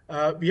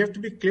 We have to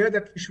be clear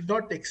that we should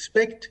not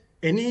expect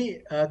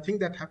anything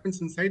that happens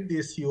inside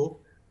the SCO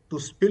to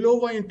spill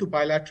over into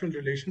bilateral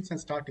relations and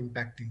start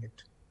impacting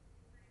it.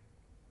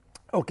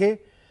 Okay.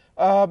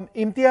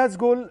 Imtiaz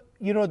Gul,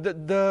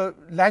 the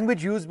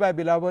language used by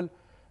Bilawal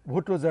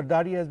Bhutto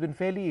Zardari has been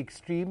fairly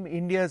extreme.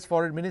 India's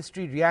foreign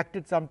ministry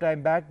reacted some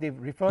time back. They've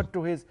referred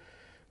to his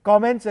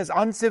comments as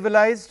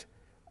uncivilized,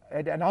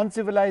 an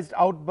uncivilized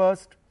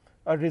outburst,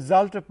 a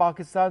result of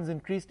Pakistan's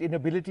increased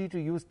inability to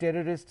use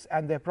terrorists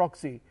and their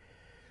proxy.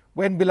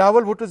 When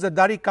Bilawal Bhutto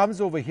Zardari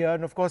comes over here,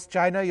 and of course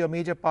China, your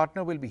major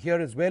partner, will be here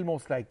as well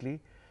most likely,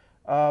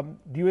 do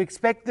you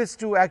expect this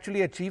to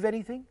actually achieve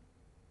anything?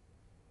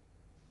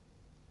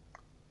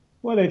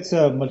 Well, it's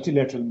a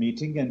multilateral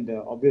meeting, and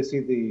obviously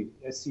the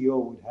SCO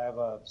would have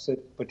a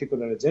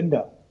particular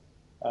agenda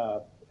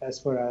as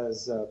far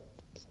as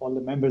all the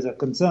members are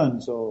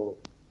concerned. So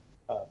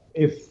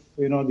if,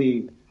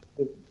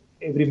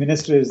 every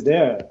minister is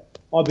there,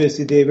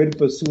 obviously they will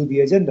pursue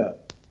the agenda.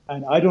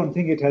 And I don't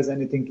think it has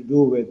anything to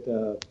do with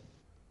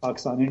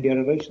Pakistan-India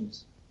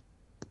relations.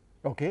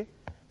 Okay.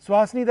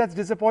 Suhasini, that's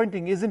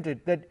disappointing, isn't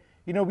it? That,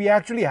 we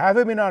actually have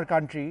him in our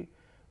country,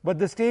 but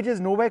the stage is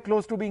nowhere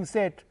close to being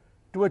set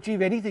to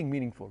achieve anything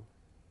meaningful.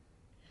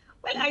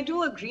 Well, I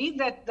do agree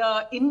that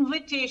the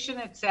invitation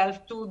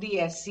itself to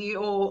the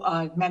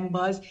SCO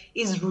members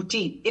is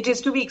routine. It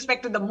is to be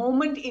expected. The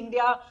moment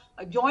India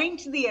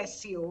joined the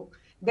SCO,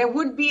 there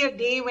would be a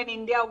day when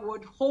India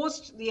would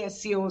host the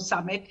SCO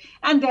summit,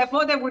 and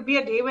therefore there would be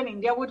a day when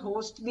India would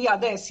host the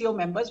other SCO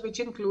members, which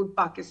include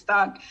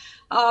Pakistan.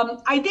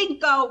 I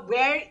think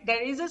where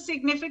there is a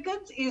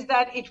significance is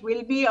that it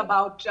will be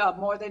about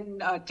more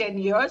than 10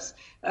 years.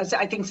 So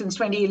I think since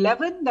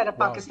 2011 that a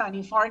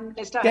Pakistani foreign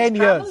minister has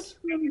traveled.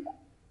 10 years.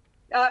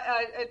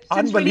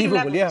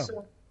 Unbelievable, yeah.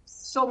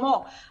 So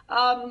more.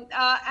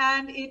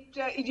 And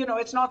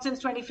it's not since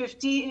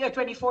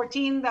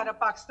 2014 that a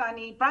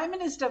Pakistani prime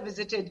minister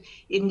visited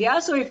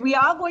India. So if we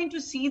are going to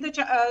see the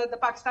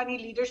Pakistani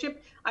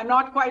leadership, I'm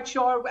not quite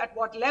sure at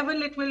what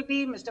level it will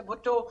be. Mr.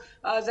 Bhutto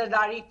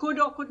Zardari could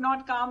or could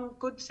not come,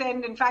 could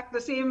send. In fact,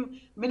 the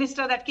same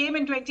minister that came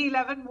in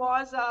 2011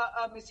 was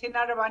Ms.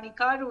 Hina Rawani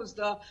Kar, who's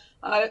the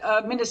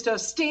Minister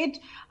of State.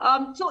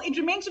 So it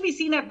remains to be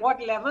seen at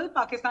what level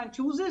Pakistan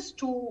chooses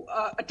to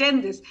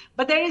attend this.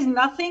 But there is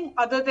nothing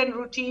other than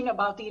routine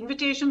about the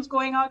invitations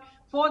going out.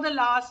 For the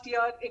last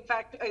year, in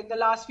fact, in the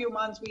last few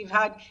months, we've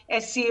had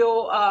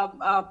SCO,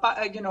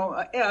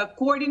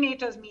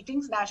 coordinators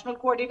meetings, national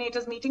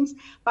coordinators meetings.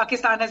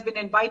 Pakistan has been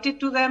invited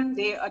to them.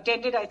 They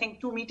attended, I think,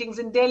 2 meetings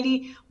in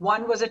Delhi.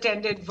 One was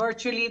attended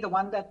virtually, the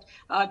one that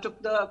took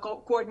the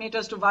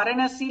coordinators to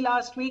Varanasi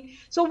last week.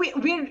 So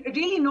we're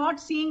really not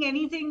seeing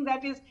anything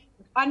that is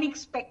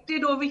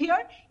unexpected over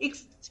here,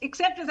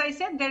 except, as I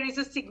said, there is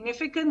a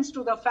significance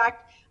to the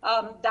fact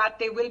that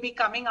they will be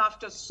coming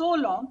after so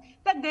long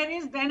that there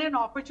is then an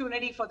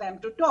opportunity for them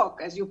to talk.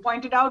 As you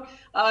pointed out,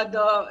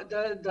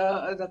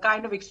 the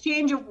kind of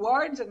exchange of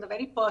words and the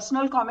very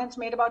personal comments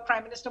made about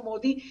Prime Minister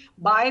Modi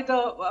by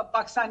the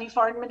Pakistani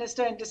foreign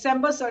minister in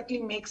December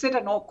certainly makes it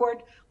an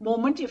awkward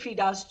moment if he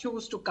does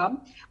choose to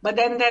come. But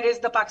then there is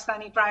the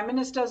Pakistani Prime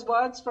Minister's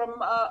words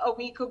from a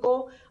week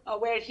ago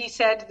where he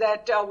said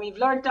that we've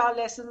learned our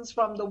lessons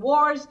from the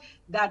wars,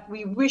 that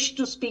we wish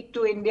to speak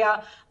to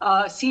India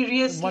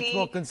seriously,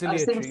 much more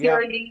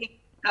sincerely,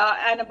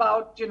 and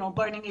about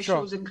burning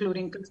issues,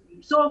 including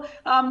Kashmir. So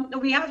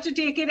we have to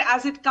take it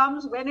as it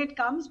comes, when it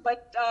comes,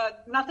 but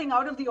nothing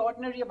out of the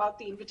ordinary about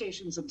the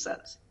invitations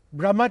themselves.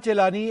 Brahma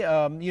Chelani,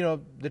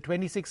 the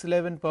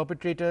 26/11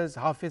 perpetrators,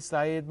 Hafiz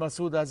Saeed,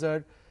 Masood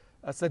Azhar,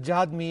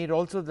 Sajjad Mir,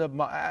 also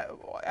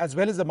as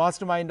well as the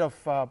mastermind of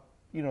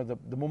the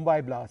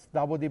Mumbai blast,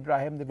 Dawood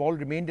Ibrahim, they've all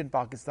remained in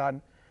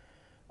Pakistan.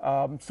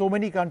 So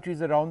many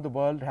countries around the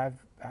world have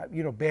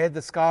bear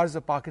the scars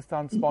of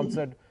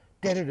Pakistan-sponsored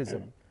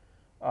terrorism.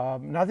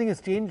 Nothing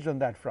has changed on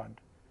that front,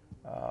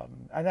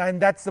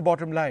 and that's the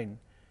bottom line.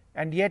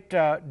 And yet,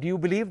 do you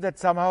believe that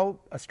somehow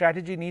a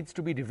strategy needs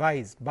to be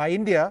devised by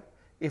India,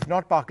 if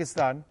not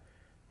Pakistan,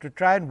 to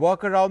try and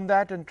work around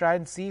that and try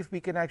and see if we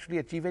can actually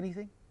achieve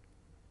anything?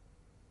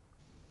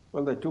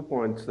 Well, there are 2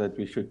 points that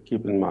we should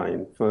keep in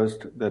mind.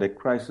 First, that a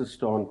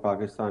crisis-torn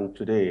Pakistan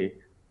today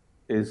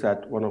is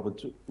at one of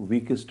its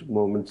weakest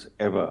moments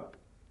ever.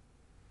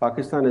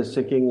 Pakistan is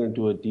sinking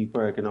into a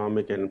deeper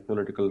economic and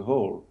political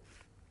hole.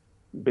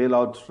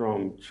 Bailouts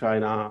from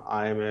China,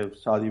 IMF,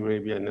 Saudi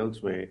Arabia, and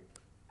elsewhere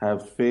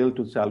have failed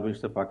to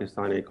salvage the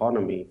Pakistani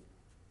economy.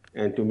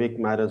 And to make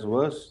matters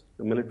worse,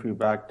 the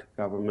military-backed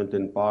government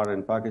in power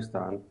in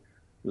Pakistan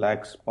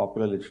lacks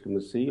popular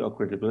legitimacy or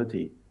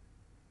credibility.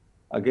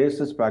 Against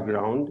this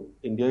background,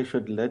 India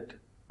should let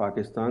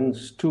Pakistan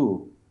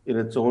stew in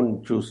its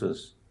own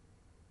juices.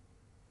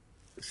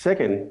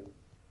 Second,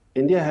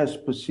 India has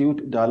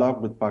pursued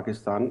dialogue with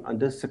Pakistan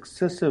under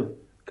successive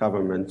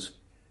governments,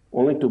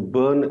 only to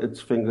burn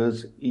its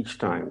fingers each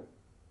time.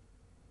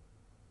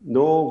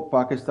 No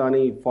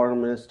Pakistani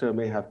foreign minister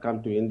may have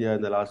come to India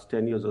in the last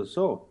 10 years or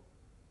so.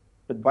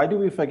 But why do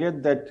we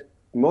forget that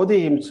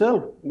Modi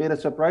himself made a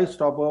surprise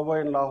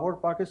stopover in Lahore,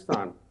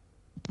 Pakistan?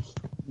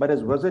 But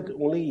his visit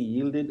only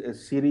yielded a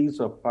series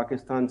of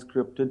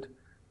Pakistan-scripted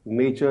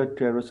major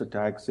terrorist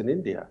attacks in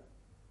India.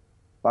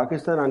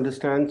 Pakistan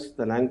understands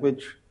the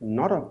language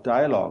not of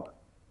dialogue,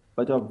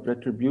 but of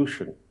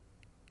retribution.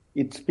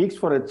 It speaks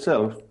for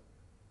itself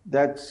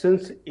that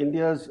since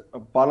India's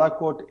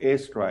Balakot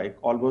airstrike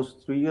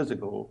almost 3 years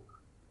ago,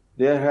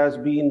 there has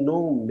been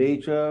no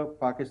major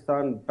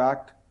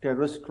Pakistan-backed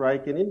terrorist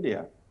strike in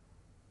India.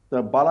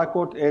 The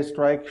Balakot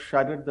airstrike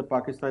shattered the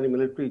Pakistani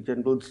military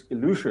general's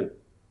illusion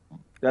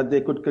that they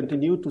could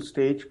continue to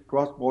stage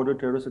cross-border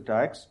terrorist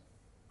attacks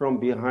from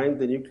behind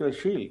the nuclear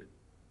shield.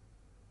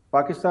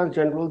 Pakistan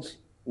generals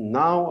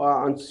now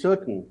are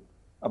uncertain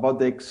about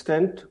the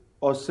extent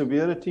or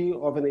severity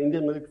of an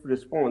Indian military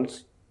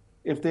response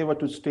if they were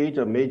to stage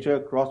a major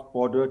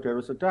cross-border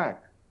terrorist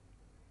attack.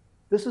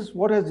 This is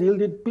what has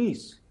yielded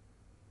peace.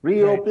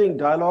 Reopening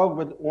dialogue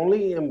will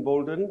only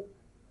embolden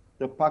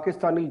the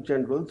Pakistani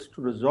generals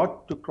to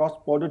resort to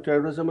cross-border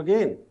terrorism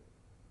again.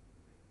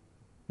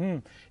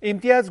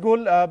 Imtiaz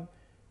Gul,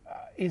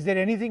 is there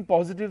anything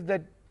positive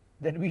that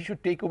we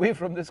should take away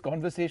from this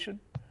conversation?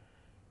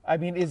 I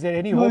mean, is there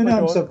any hope at all?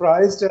 I'm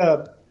surprised.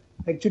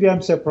 Actually,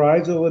 I'm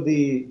surprised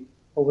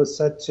over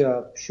such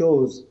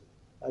shows,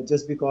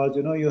 just because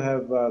you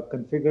have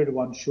configured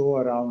one show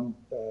around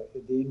the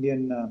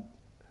Indian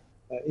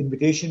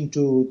invitation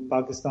to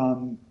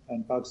Pakistan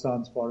and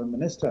Pakistan's foreign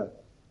minister.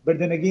 But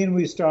then again,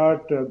 we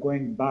start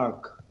going back,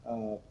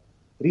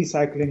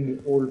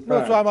 recycling old facts.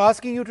 No, so I'm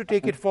asking you to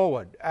take it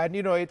forward. And,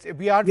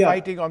 we aren't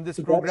fighting on this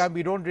program.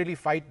 We don't really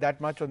fight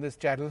that much on this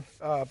channel.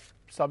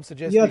 Some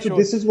suggest so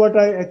this is what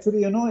I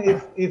actually,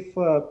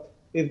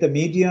 if the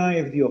media,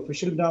 if the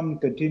officialdom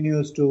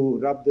continues to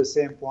rub the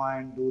same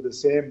point, do the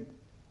same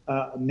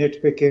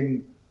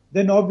nitpicking,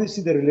 then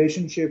obviously the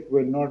relationship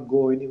will not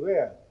go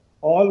anywhere.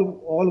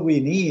 All we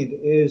need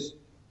is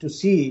to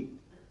see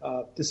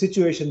the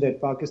situation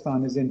that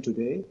Pakistan is in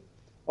today.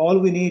 All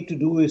we need to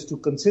do is to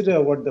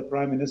consider what the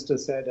Prime Minister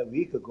said a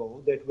week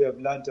ago, that we have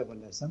learnt our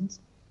lessons,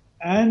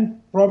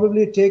 and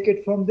probably take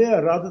it from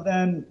there, rather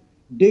than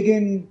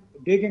digging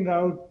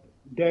out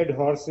dead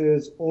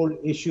horses, old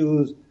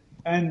issues,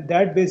 and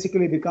that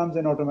basically becomes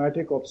an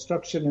automatic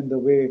obstruction in the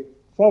way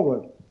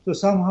forward. So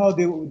somehow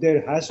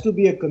there has to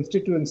be a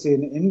constituency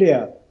in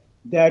India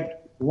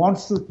that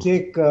wants to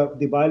take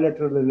the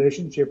bilateral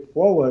relationship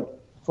forward,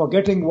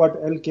 forgetting what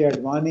L.K.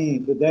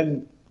 Advani, the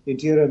then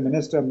Interior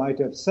Minister, might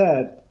have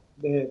said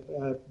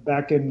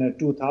back in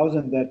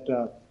 2000,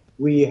 that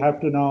we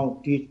have to now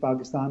teach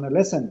Pakistan a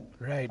lesson.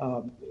 Right.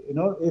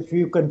 If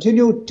you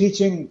continue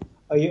teaching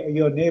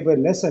your neighbor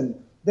lesson,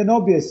 then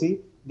obviously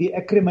the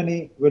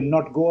acrimony will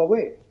not go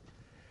away.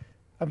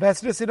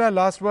 Ambassador Sinha,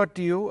 last word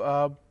to you.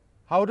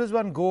 How does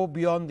one go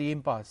beyond the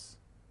impasse?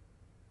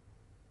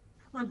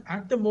 Well,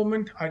 at the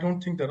moment, I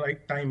don't think the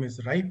right time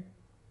is ripe,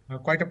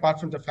 quite apart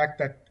from the fact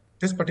that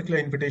this particular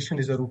invitation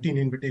is a routine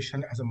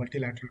invitation as a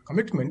multilateral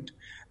commitment.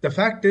 The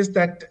fact is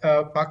that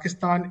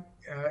Pakistan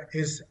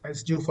is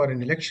due for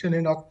an election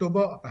in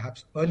October, or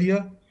perhaps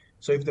earlier.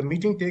 So if the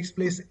meeting takes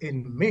place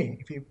in May,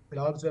 if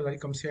Bilal Zardari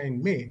comes here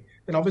in May,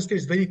 then obviously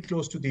it's very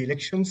close to the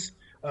elections.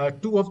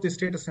 Two of the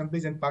state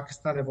assemblies in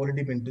Pakistan have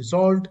already been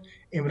dissolved.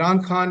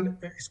 Imran Khan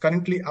is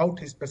currently out.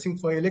 He's pressing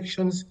for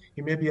elections.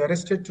 He may be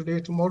arrested today,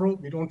 tomorrow.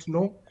 We don't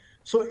know.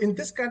 So in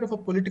this kind of a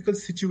political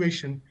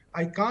situation,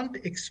 one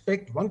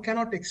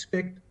cannot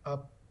expect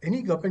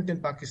any government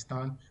in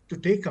Pakistan to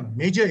take a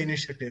major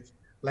initiative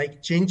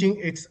like changing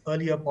its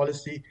earlier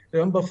policy.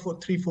 Remember,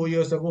 3-4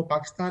 years ago,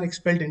 Pakistan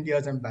expelled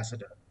India's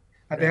ambassador,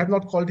 and they have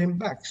not called him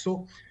back.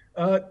 So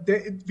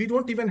we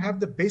don't even have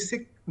the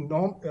basic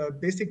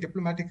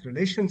diplomatic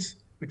relations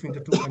between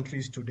the two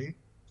countries today.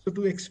 So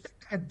to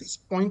expect at this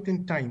point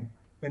in time,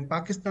 when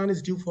Pakistan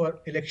is due for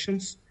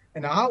elections,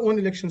 and our own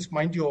elections,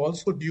 mind you, are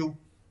also due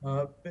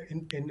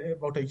in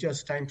about a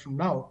year's time from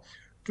now,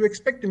 to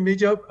expect a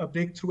major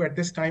breakthrough at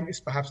this time is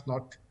perhaps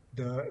not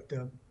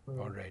the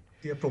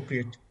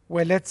appropriate.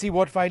 Well, let's see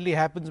what finally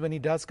happens when he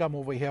does come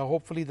over here.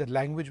 Hopefully the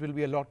language will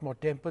be a lot more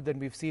tempered than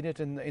we've seen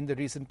it in the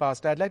recent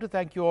past. I'd like to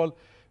thank you all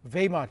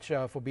very much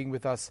for being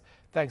with us.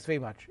 Thanks very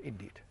much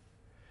indeed.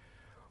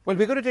 Well,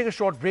 we're going to take a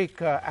short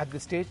break at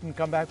this stage and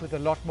come back with a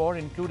lot more,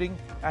 including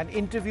an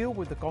interview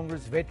with the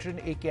Congress veteran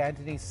A.K.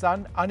 Antony's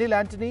son, Anil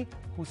Antony,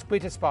 who's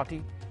quit his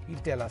party. He'll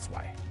tell us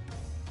why.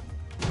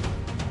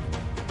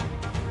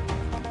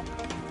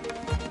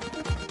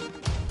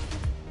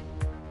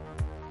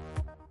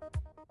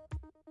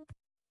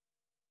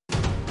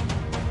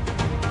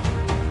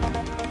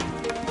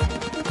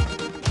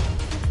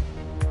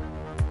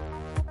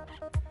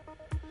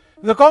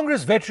 The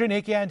Congress veteran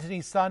A.K.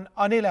 Antony's son,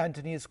 Anil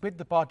Antony, has quit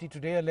the party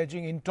today,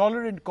 alleging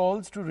intolerant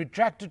calls to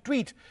retract a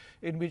tweet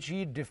in which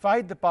he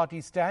defied the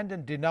party's stand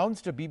and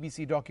denounced a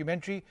BBC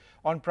documentary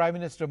on Prime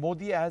Minister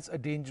Modi as a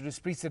dangerous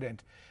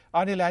precedent.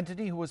 Anil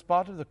Antony, who was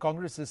part of the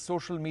Congress's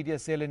social media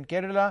cell in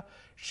Kerala,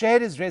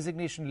 shared his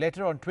resignation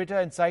letter on Twitter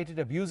and cited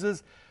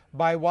abuses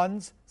by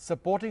ones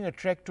supporting a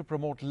trek to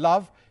promote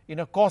love in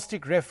a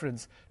caustic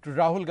reference to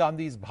Rahul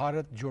Gandhi's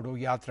Bharat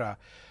Jodo Yatra.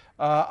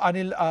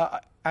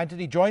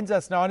 Antony joins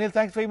us now. Anil,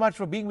 thanks very much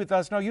for being with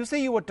us. Now, you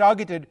say you were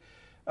targeted.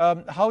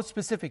 How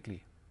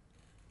specifically?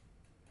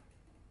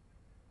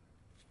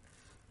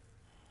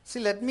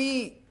 See,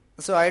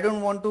 so I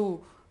don't want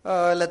to,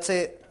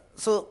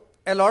 so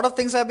a lot of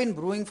things have been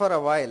brewing for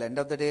a while. End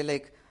of the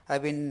day,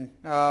 I've been,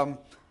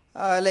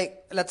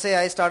 let's say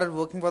I started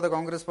working for the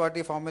Congress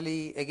party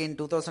formally, again,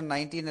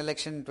 2019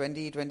 election,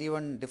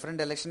 2021, different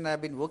election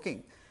I've been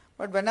working.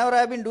 But whenever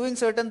I've been doing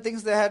certain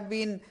things, there had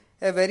been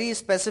a very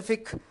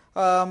specific,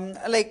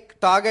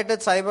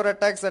 targeted cyber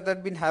attacks that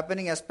had been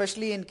happening,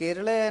 especially in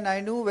Kerala, and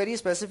I knew very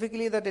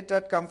specifically that it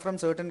had come from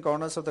certain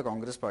corners of the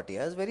Congress party.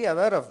 I was very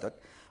aware of that.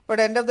 But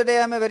end of the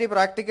day, I'm a very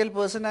practical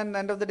person, and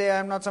end of the day,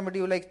 I'm not somebody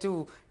who likes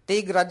to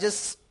take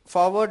grudges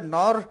forward,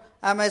 nor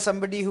am I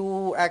somebody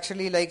who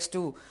actually likes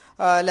to,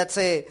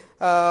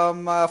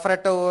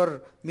 fret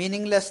over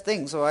meaningless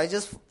things. So I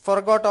just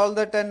forgot all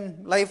that,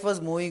 and life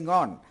was moving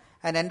on.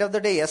 And end of the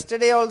day,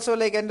 yesterday also,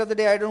 like end of the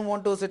day, I don't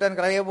want to sit and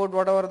cry about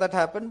whatever that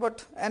happened,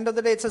 but end of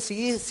the day, it's a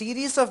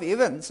series of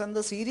events, and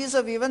the series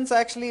of events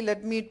actually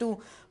led me to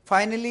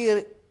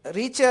finally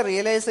reach a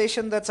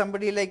realization that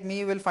somebody like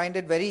me will find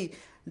it very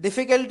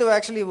difficult to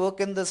actually work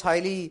in this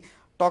highly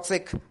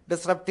toxic,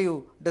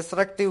 disruptive,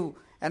 destructive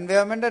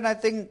environment. And I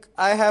think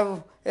I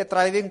have a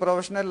thriving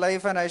professional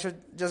life, and I should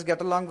just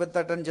get along with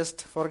that and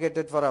just forget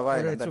it for a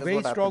while. Right, so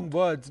very strong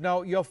words.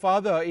 Now, your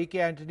father,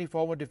 A.K. Antony,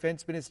 former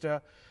defense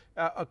minister,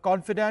 a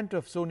confidant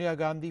of Sonia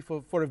Gandhi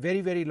for a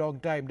very, very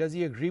long time. Does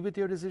he agree with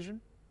your decision?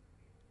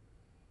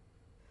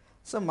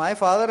 So my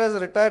father has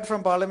retired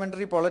from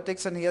parliamentary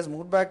politics and he has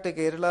moved back to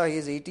Kerala. He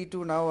is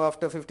 82 now.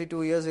 After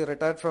 52 years, he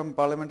retired from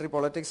parliamentary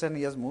politics and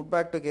he has moved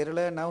back to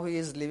Kerala, and now he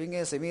is living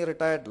a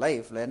semi-retired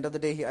life. At the end of the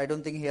day, I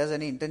don't think he has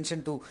any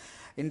intention to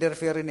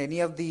interfere in any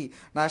of the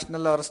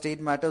national or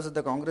state matters of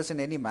the Congress in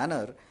any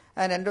manner.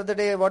 And end of the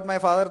day, what my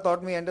father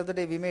taught me, end of the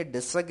day, we may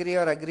disagree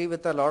or agree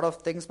with a lot of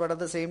things, but at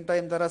the same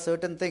time, there are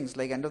certain things.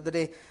 Like end of the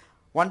day,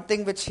 one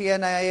thing which he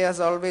and I has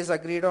always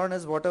agreed on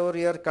is whatever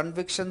your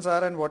convictions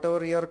are and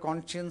whatever your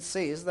conscience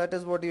says, that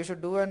is what you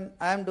should do, and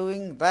I am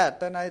doing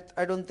that, and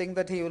I don't think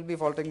that he will be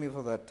faulting me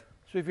for that.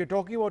 So if you're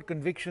talking about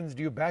convictions,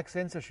 do you back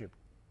censorship?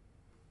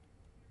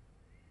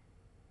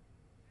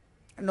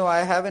 No, I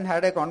haven't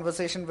had a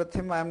conversation with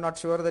him. I am not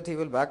sure that he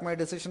will back my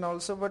decision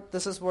also, but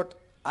this is what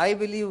I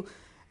believe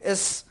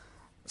is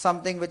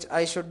something which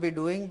I should be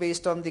doing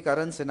based on the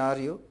current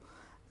scenario.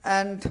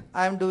 And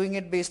I am doing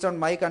it based on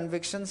my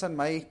convictions and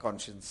my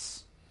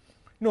conscience.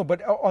 No,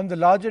 but on the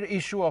larger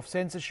issue of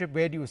censorship,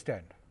 where do you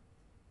stand?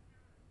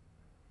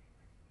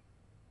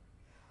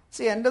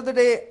 See, end of the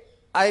day,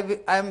 I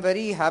am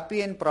very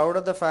happy and proud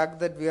of the fact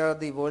that we are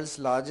the world's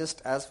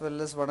largest as well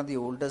as one of the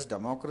oldest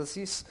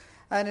democracies.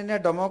 And in a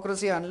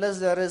democracy, unless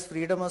there is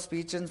freedom of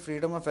speech and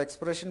freedom of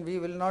expression, we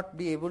will not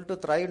be able to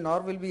thrive nor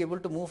will be able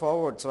to move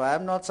forward. So I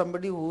am not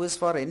somebody who is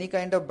for any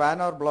kind of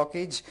ban or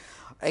blockage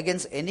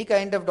against any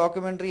kind of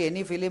documentary,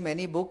 any film,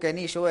 any book,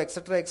 any show,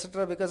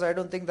 etc., because I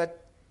don't think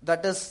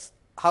that is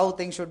how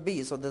things should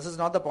be. So this is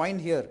not the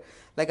point here.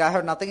 Like I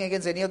have nothing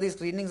against any of these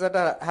screenings that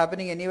are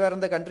happening anywhere in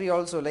the country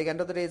also. Like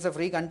end of the day, it's a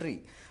free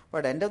country.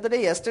 But end of the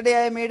day,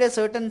 yesterday I made a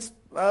certain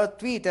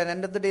tweet, and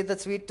end of the day, the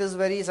tweet is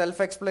very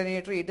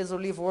self-explanatory. It is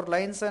only 4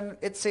 lines, and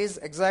it says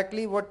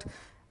exactly what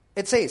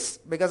it says.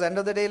 Because end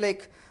of the day,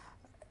 like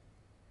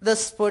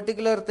this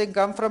particular thing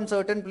come from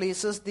certain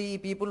places. The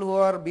people who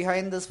are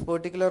behind this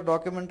particular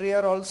documentary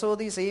are also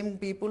the same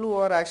people who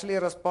are actually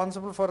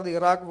responsible for the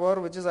Iraq war,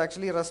 which is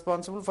actually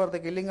responsible for the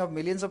killing of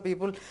millions of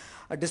people,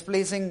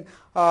 displacing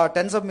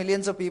tens of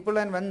millions of people.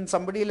 And when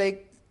somebody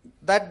like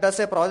that does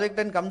a project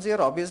and comes here,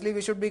 obviously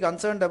we should be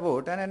concerned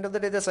about. And end of the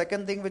day, the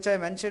second thing which I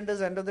mentioned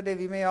is end of the day,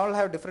 we may all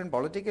have different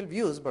political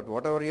views, but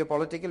whatever your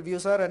political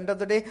views are, end of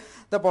the day,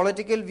 the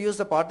political views,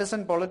 the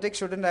partisan politics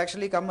shouldn't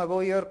actually come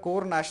above your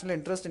core national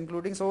interest,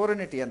 including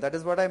sovereignty, and that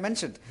is what I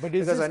mentioned. But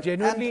is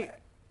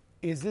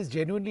this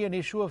genuinely an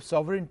issue of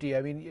sovereignty?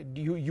 I mean,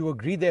 you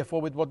agree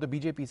therefore with what the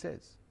BJP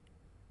says?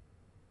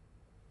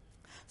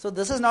 So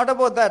this is not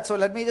about that. So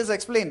let me just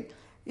explain.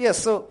 Yes,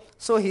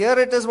 so here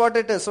it is what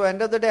it is. So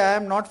end of the day, I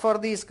am not for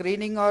the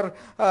screening or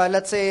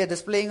let's say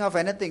displaying of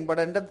anything. But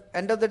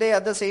end of the day,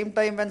 at the same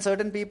time, when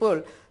certain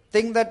people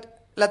think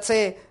that, let's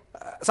say,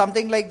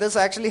 something like this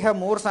actually have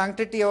more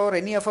sanctity over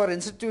any of our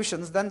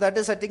institutions, then that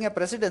is setting a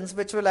precedence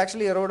which will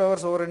actually erode our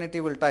sovereignty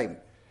with time.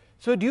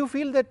 So do you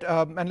feel that,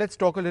 and let's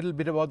talk a little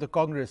bit about the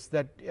Congress,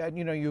 that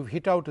you've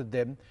hit out at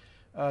them,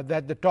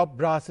 that the top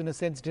brass in a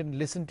sense didn't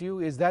listen to you?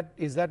 Is that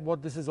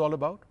what this is all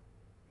about?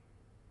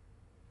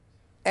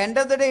 End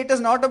of the day, it is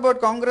not about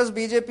Congress,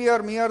 BJP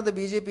or me or the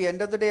BJP.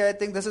 End of the day, I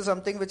think this is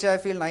something which I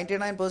feel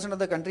 99% of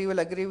the country will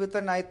agree with,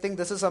 and I think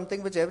this is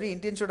something which every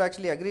Indian should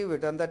actually agree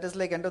with, and that is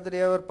like end of the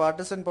day, our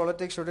partisan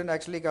politics shouldn't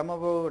actually come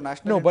above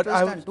national interest.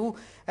 And two,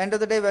 end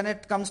of the day, when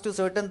it comes to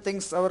certain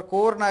things, our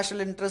core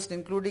national interest,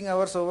 including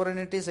our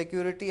sovereignty,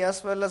 security,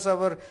 as well as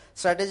our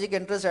strategic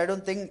interest, I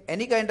don't think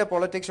any kind of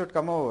politics should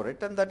come over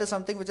it, and that is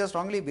something which I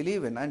strongly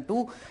believe in. And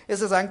two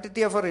is the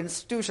sanctity of our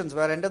institutions,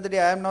 where end of the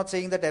day, I am not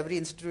saying that every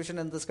institution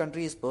in this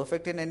country is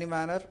perfect in any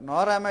manner,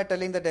 nor am I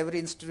telling that every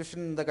institution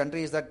in the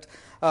country is that,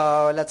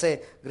 let's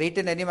say, great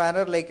in any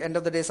manner. Like end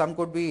of the day, some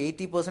could be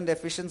 80%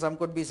 efficient, some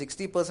could be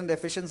 60%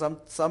 efficient,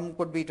 some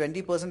could be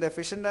 20%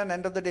 efficient, and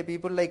end of the day,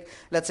 people like,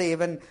 let's say,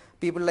 even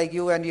people like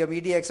you and your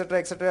media,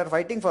 etc., are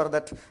fighting for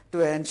that to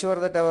ensure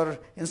that our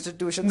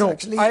institutions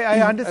actually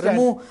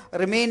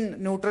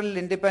remain neutral,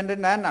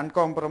 independent, and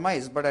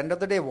uncompromised. But end of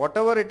the day,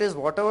 whatever it is,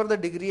 whatever the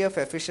degree of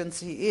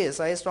efficiency is,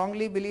 I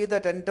strongly believe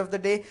that end of the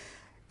day,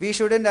 we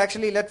shouldn't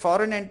actually let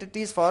foreign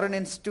entities, foreign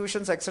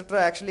institutions,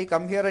 etc. actually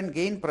come here and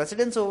gain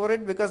precedence over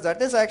it, because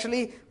that is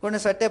actually going to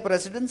set a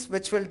precedence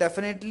which will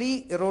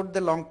definitely erode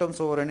the long-term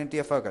sovereignty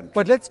of our country.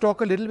 But let's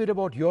talk a little bit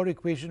about your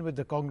equation with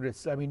the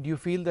Congress. I mean, do you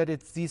feel that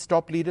it's these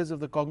top leaders of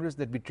the Congress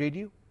that betrayed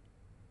you?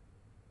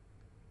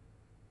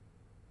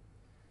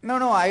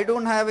 No, I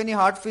don't have any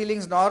hard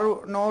feelings,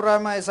 nor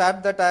am I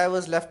sad that I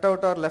was left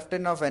out or left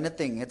in of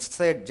anything. It's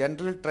a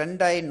general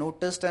trend I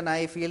noticed, and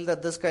I feel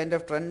that this kind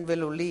of trend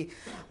will only,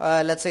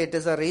 let's say, it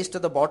is a race to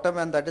the bottom,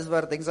 and that is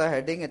where things are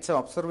heading. It's an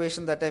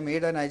observation that I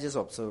made, and I just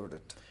observed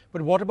it.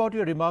 But what about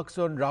your remarks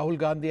on Rahul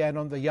Gandhi and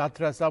on the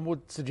Yatra? Some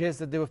would suggest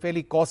that they were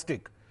fairly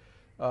caustic.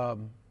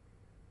 No,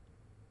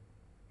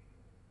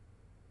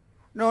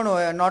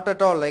 not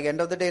at all. Like, end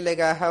of the day, like,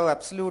 I have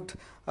absolute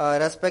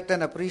respect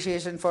and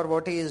appreciation for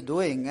what he is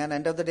doing. And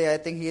end of the day, I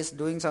think he is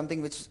doing something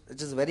which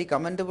is very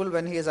commendable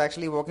when he is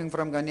actually walking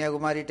from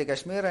Kanyakumari to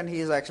Kashmir, and he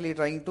is actually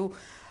trying to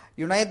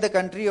unite the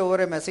country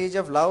over a message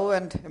of love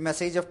and a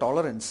message of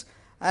tolerance.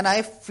 And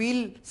I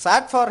feel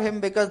sad for him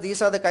because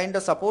these are the kind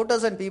of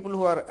supporters and people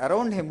who are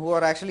around him who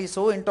are actually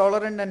so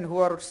intolerant and who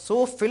are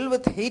so filled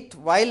with hate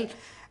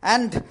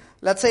and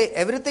let's say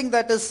everything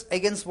that is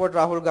against what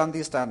Rahul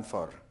Gandhi stands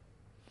for.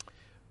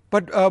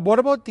 But what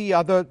about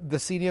the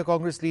senior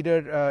Congress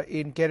leader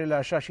in Kerala,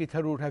 Shashi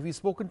Tharoor? Have you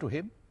spoken to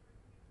him?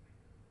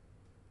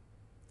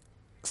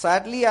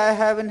 Sadly, I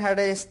haven't had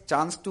a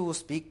chance to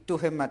speak to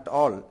him at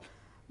all.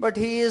 But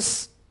he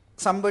is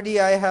somebody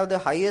I have the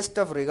highest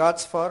of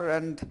regards for,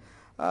 and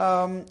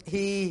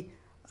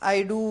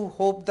I do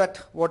hope that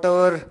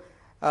whatever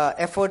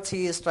efforts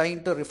he is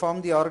trying to reform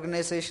the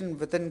organization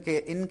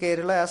in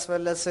Kerala as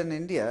well as in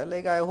India,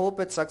 like, I hope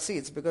it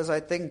succeeds, because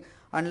I think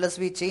unless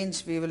we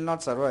change, we will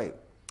not survive.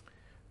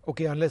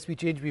 Okay, unless we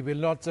change, we will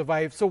not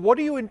survive. So what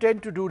do you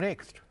intend to do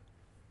next?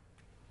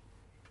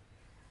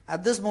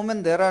 At this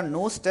moment, there are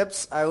no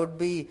steps. I would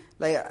be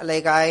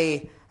like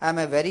I am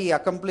a very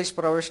accomplished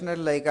professional.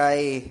 Like,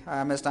 I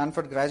am a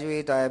Stanford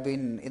graduate. I have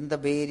been in the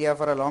Bay Area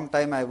for a long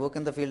time. I work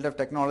in the field of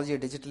technology,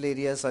 digital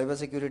areas,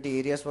 cybersecurity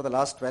areas for the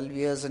last 12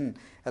 years in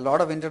a lot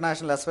of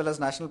international as well as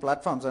national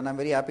platforms. And I'm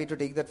very happy to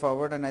take that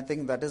forward. And I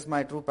think that is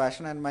my true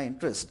passion and my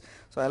interest.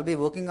 So I'll be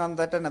working on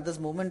that. And at this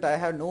moment, I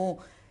have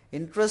no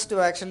interest to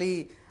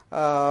actually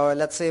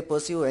let's say,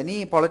 pursue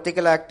any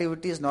political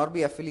activities nor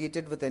be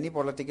affiliated with any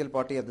political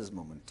party at this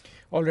moment.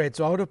 All right,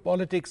 so out of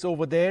politics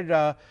over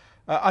there.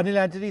 Anil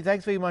Antony,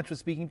 thanks very much for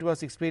speaking to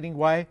us, explaining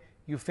why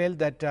you felt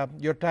that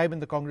your time in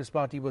the Congress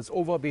party was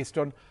over based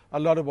on a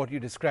lot of what you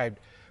described.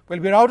 Well,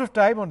 we're out of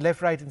time on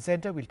Left, Right and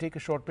Centre. We'll take a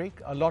short break.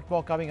 A lot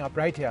more coming up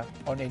right here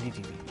on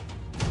NDTV.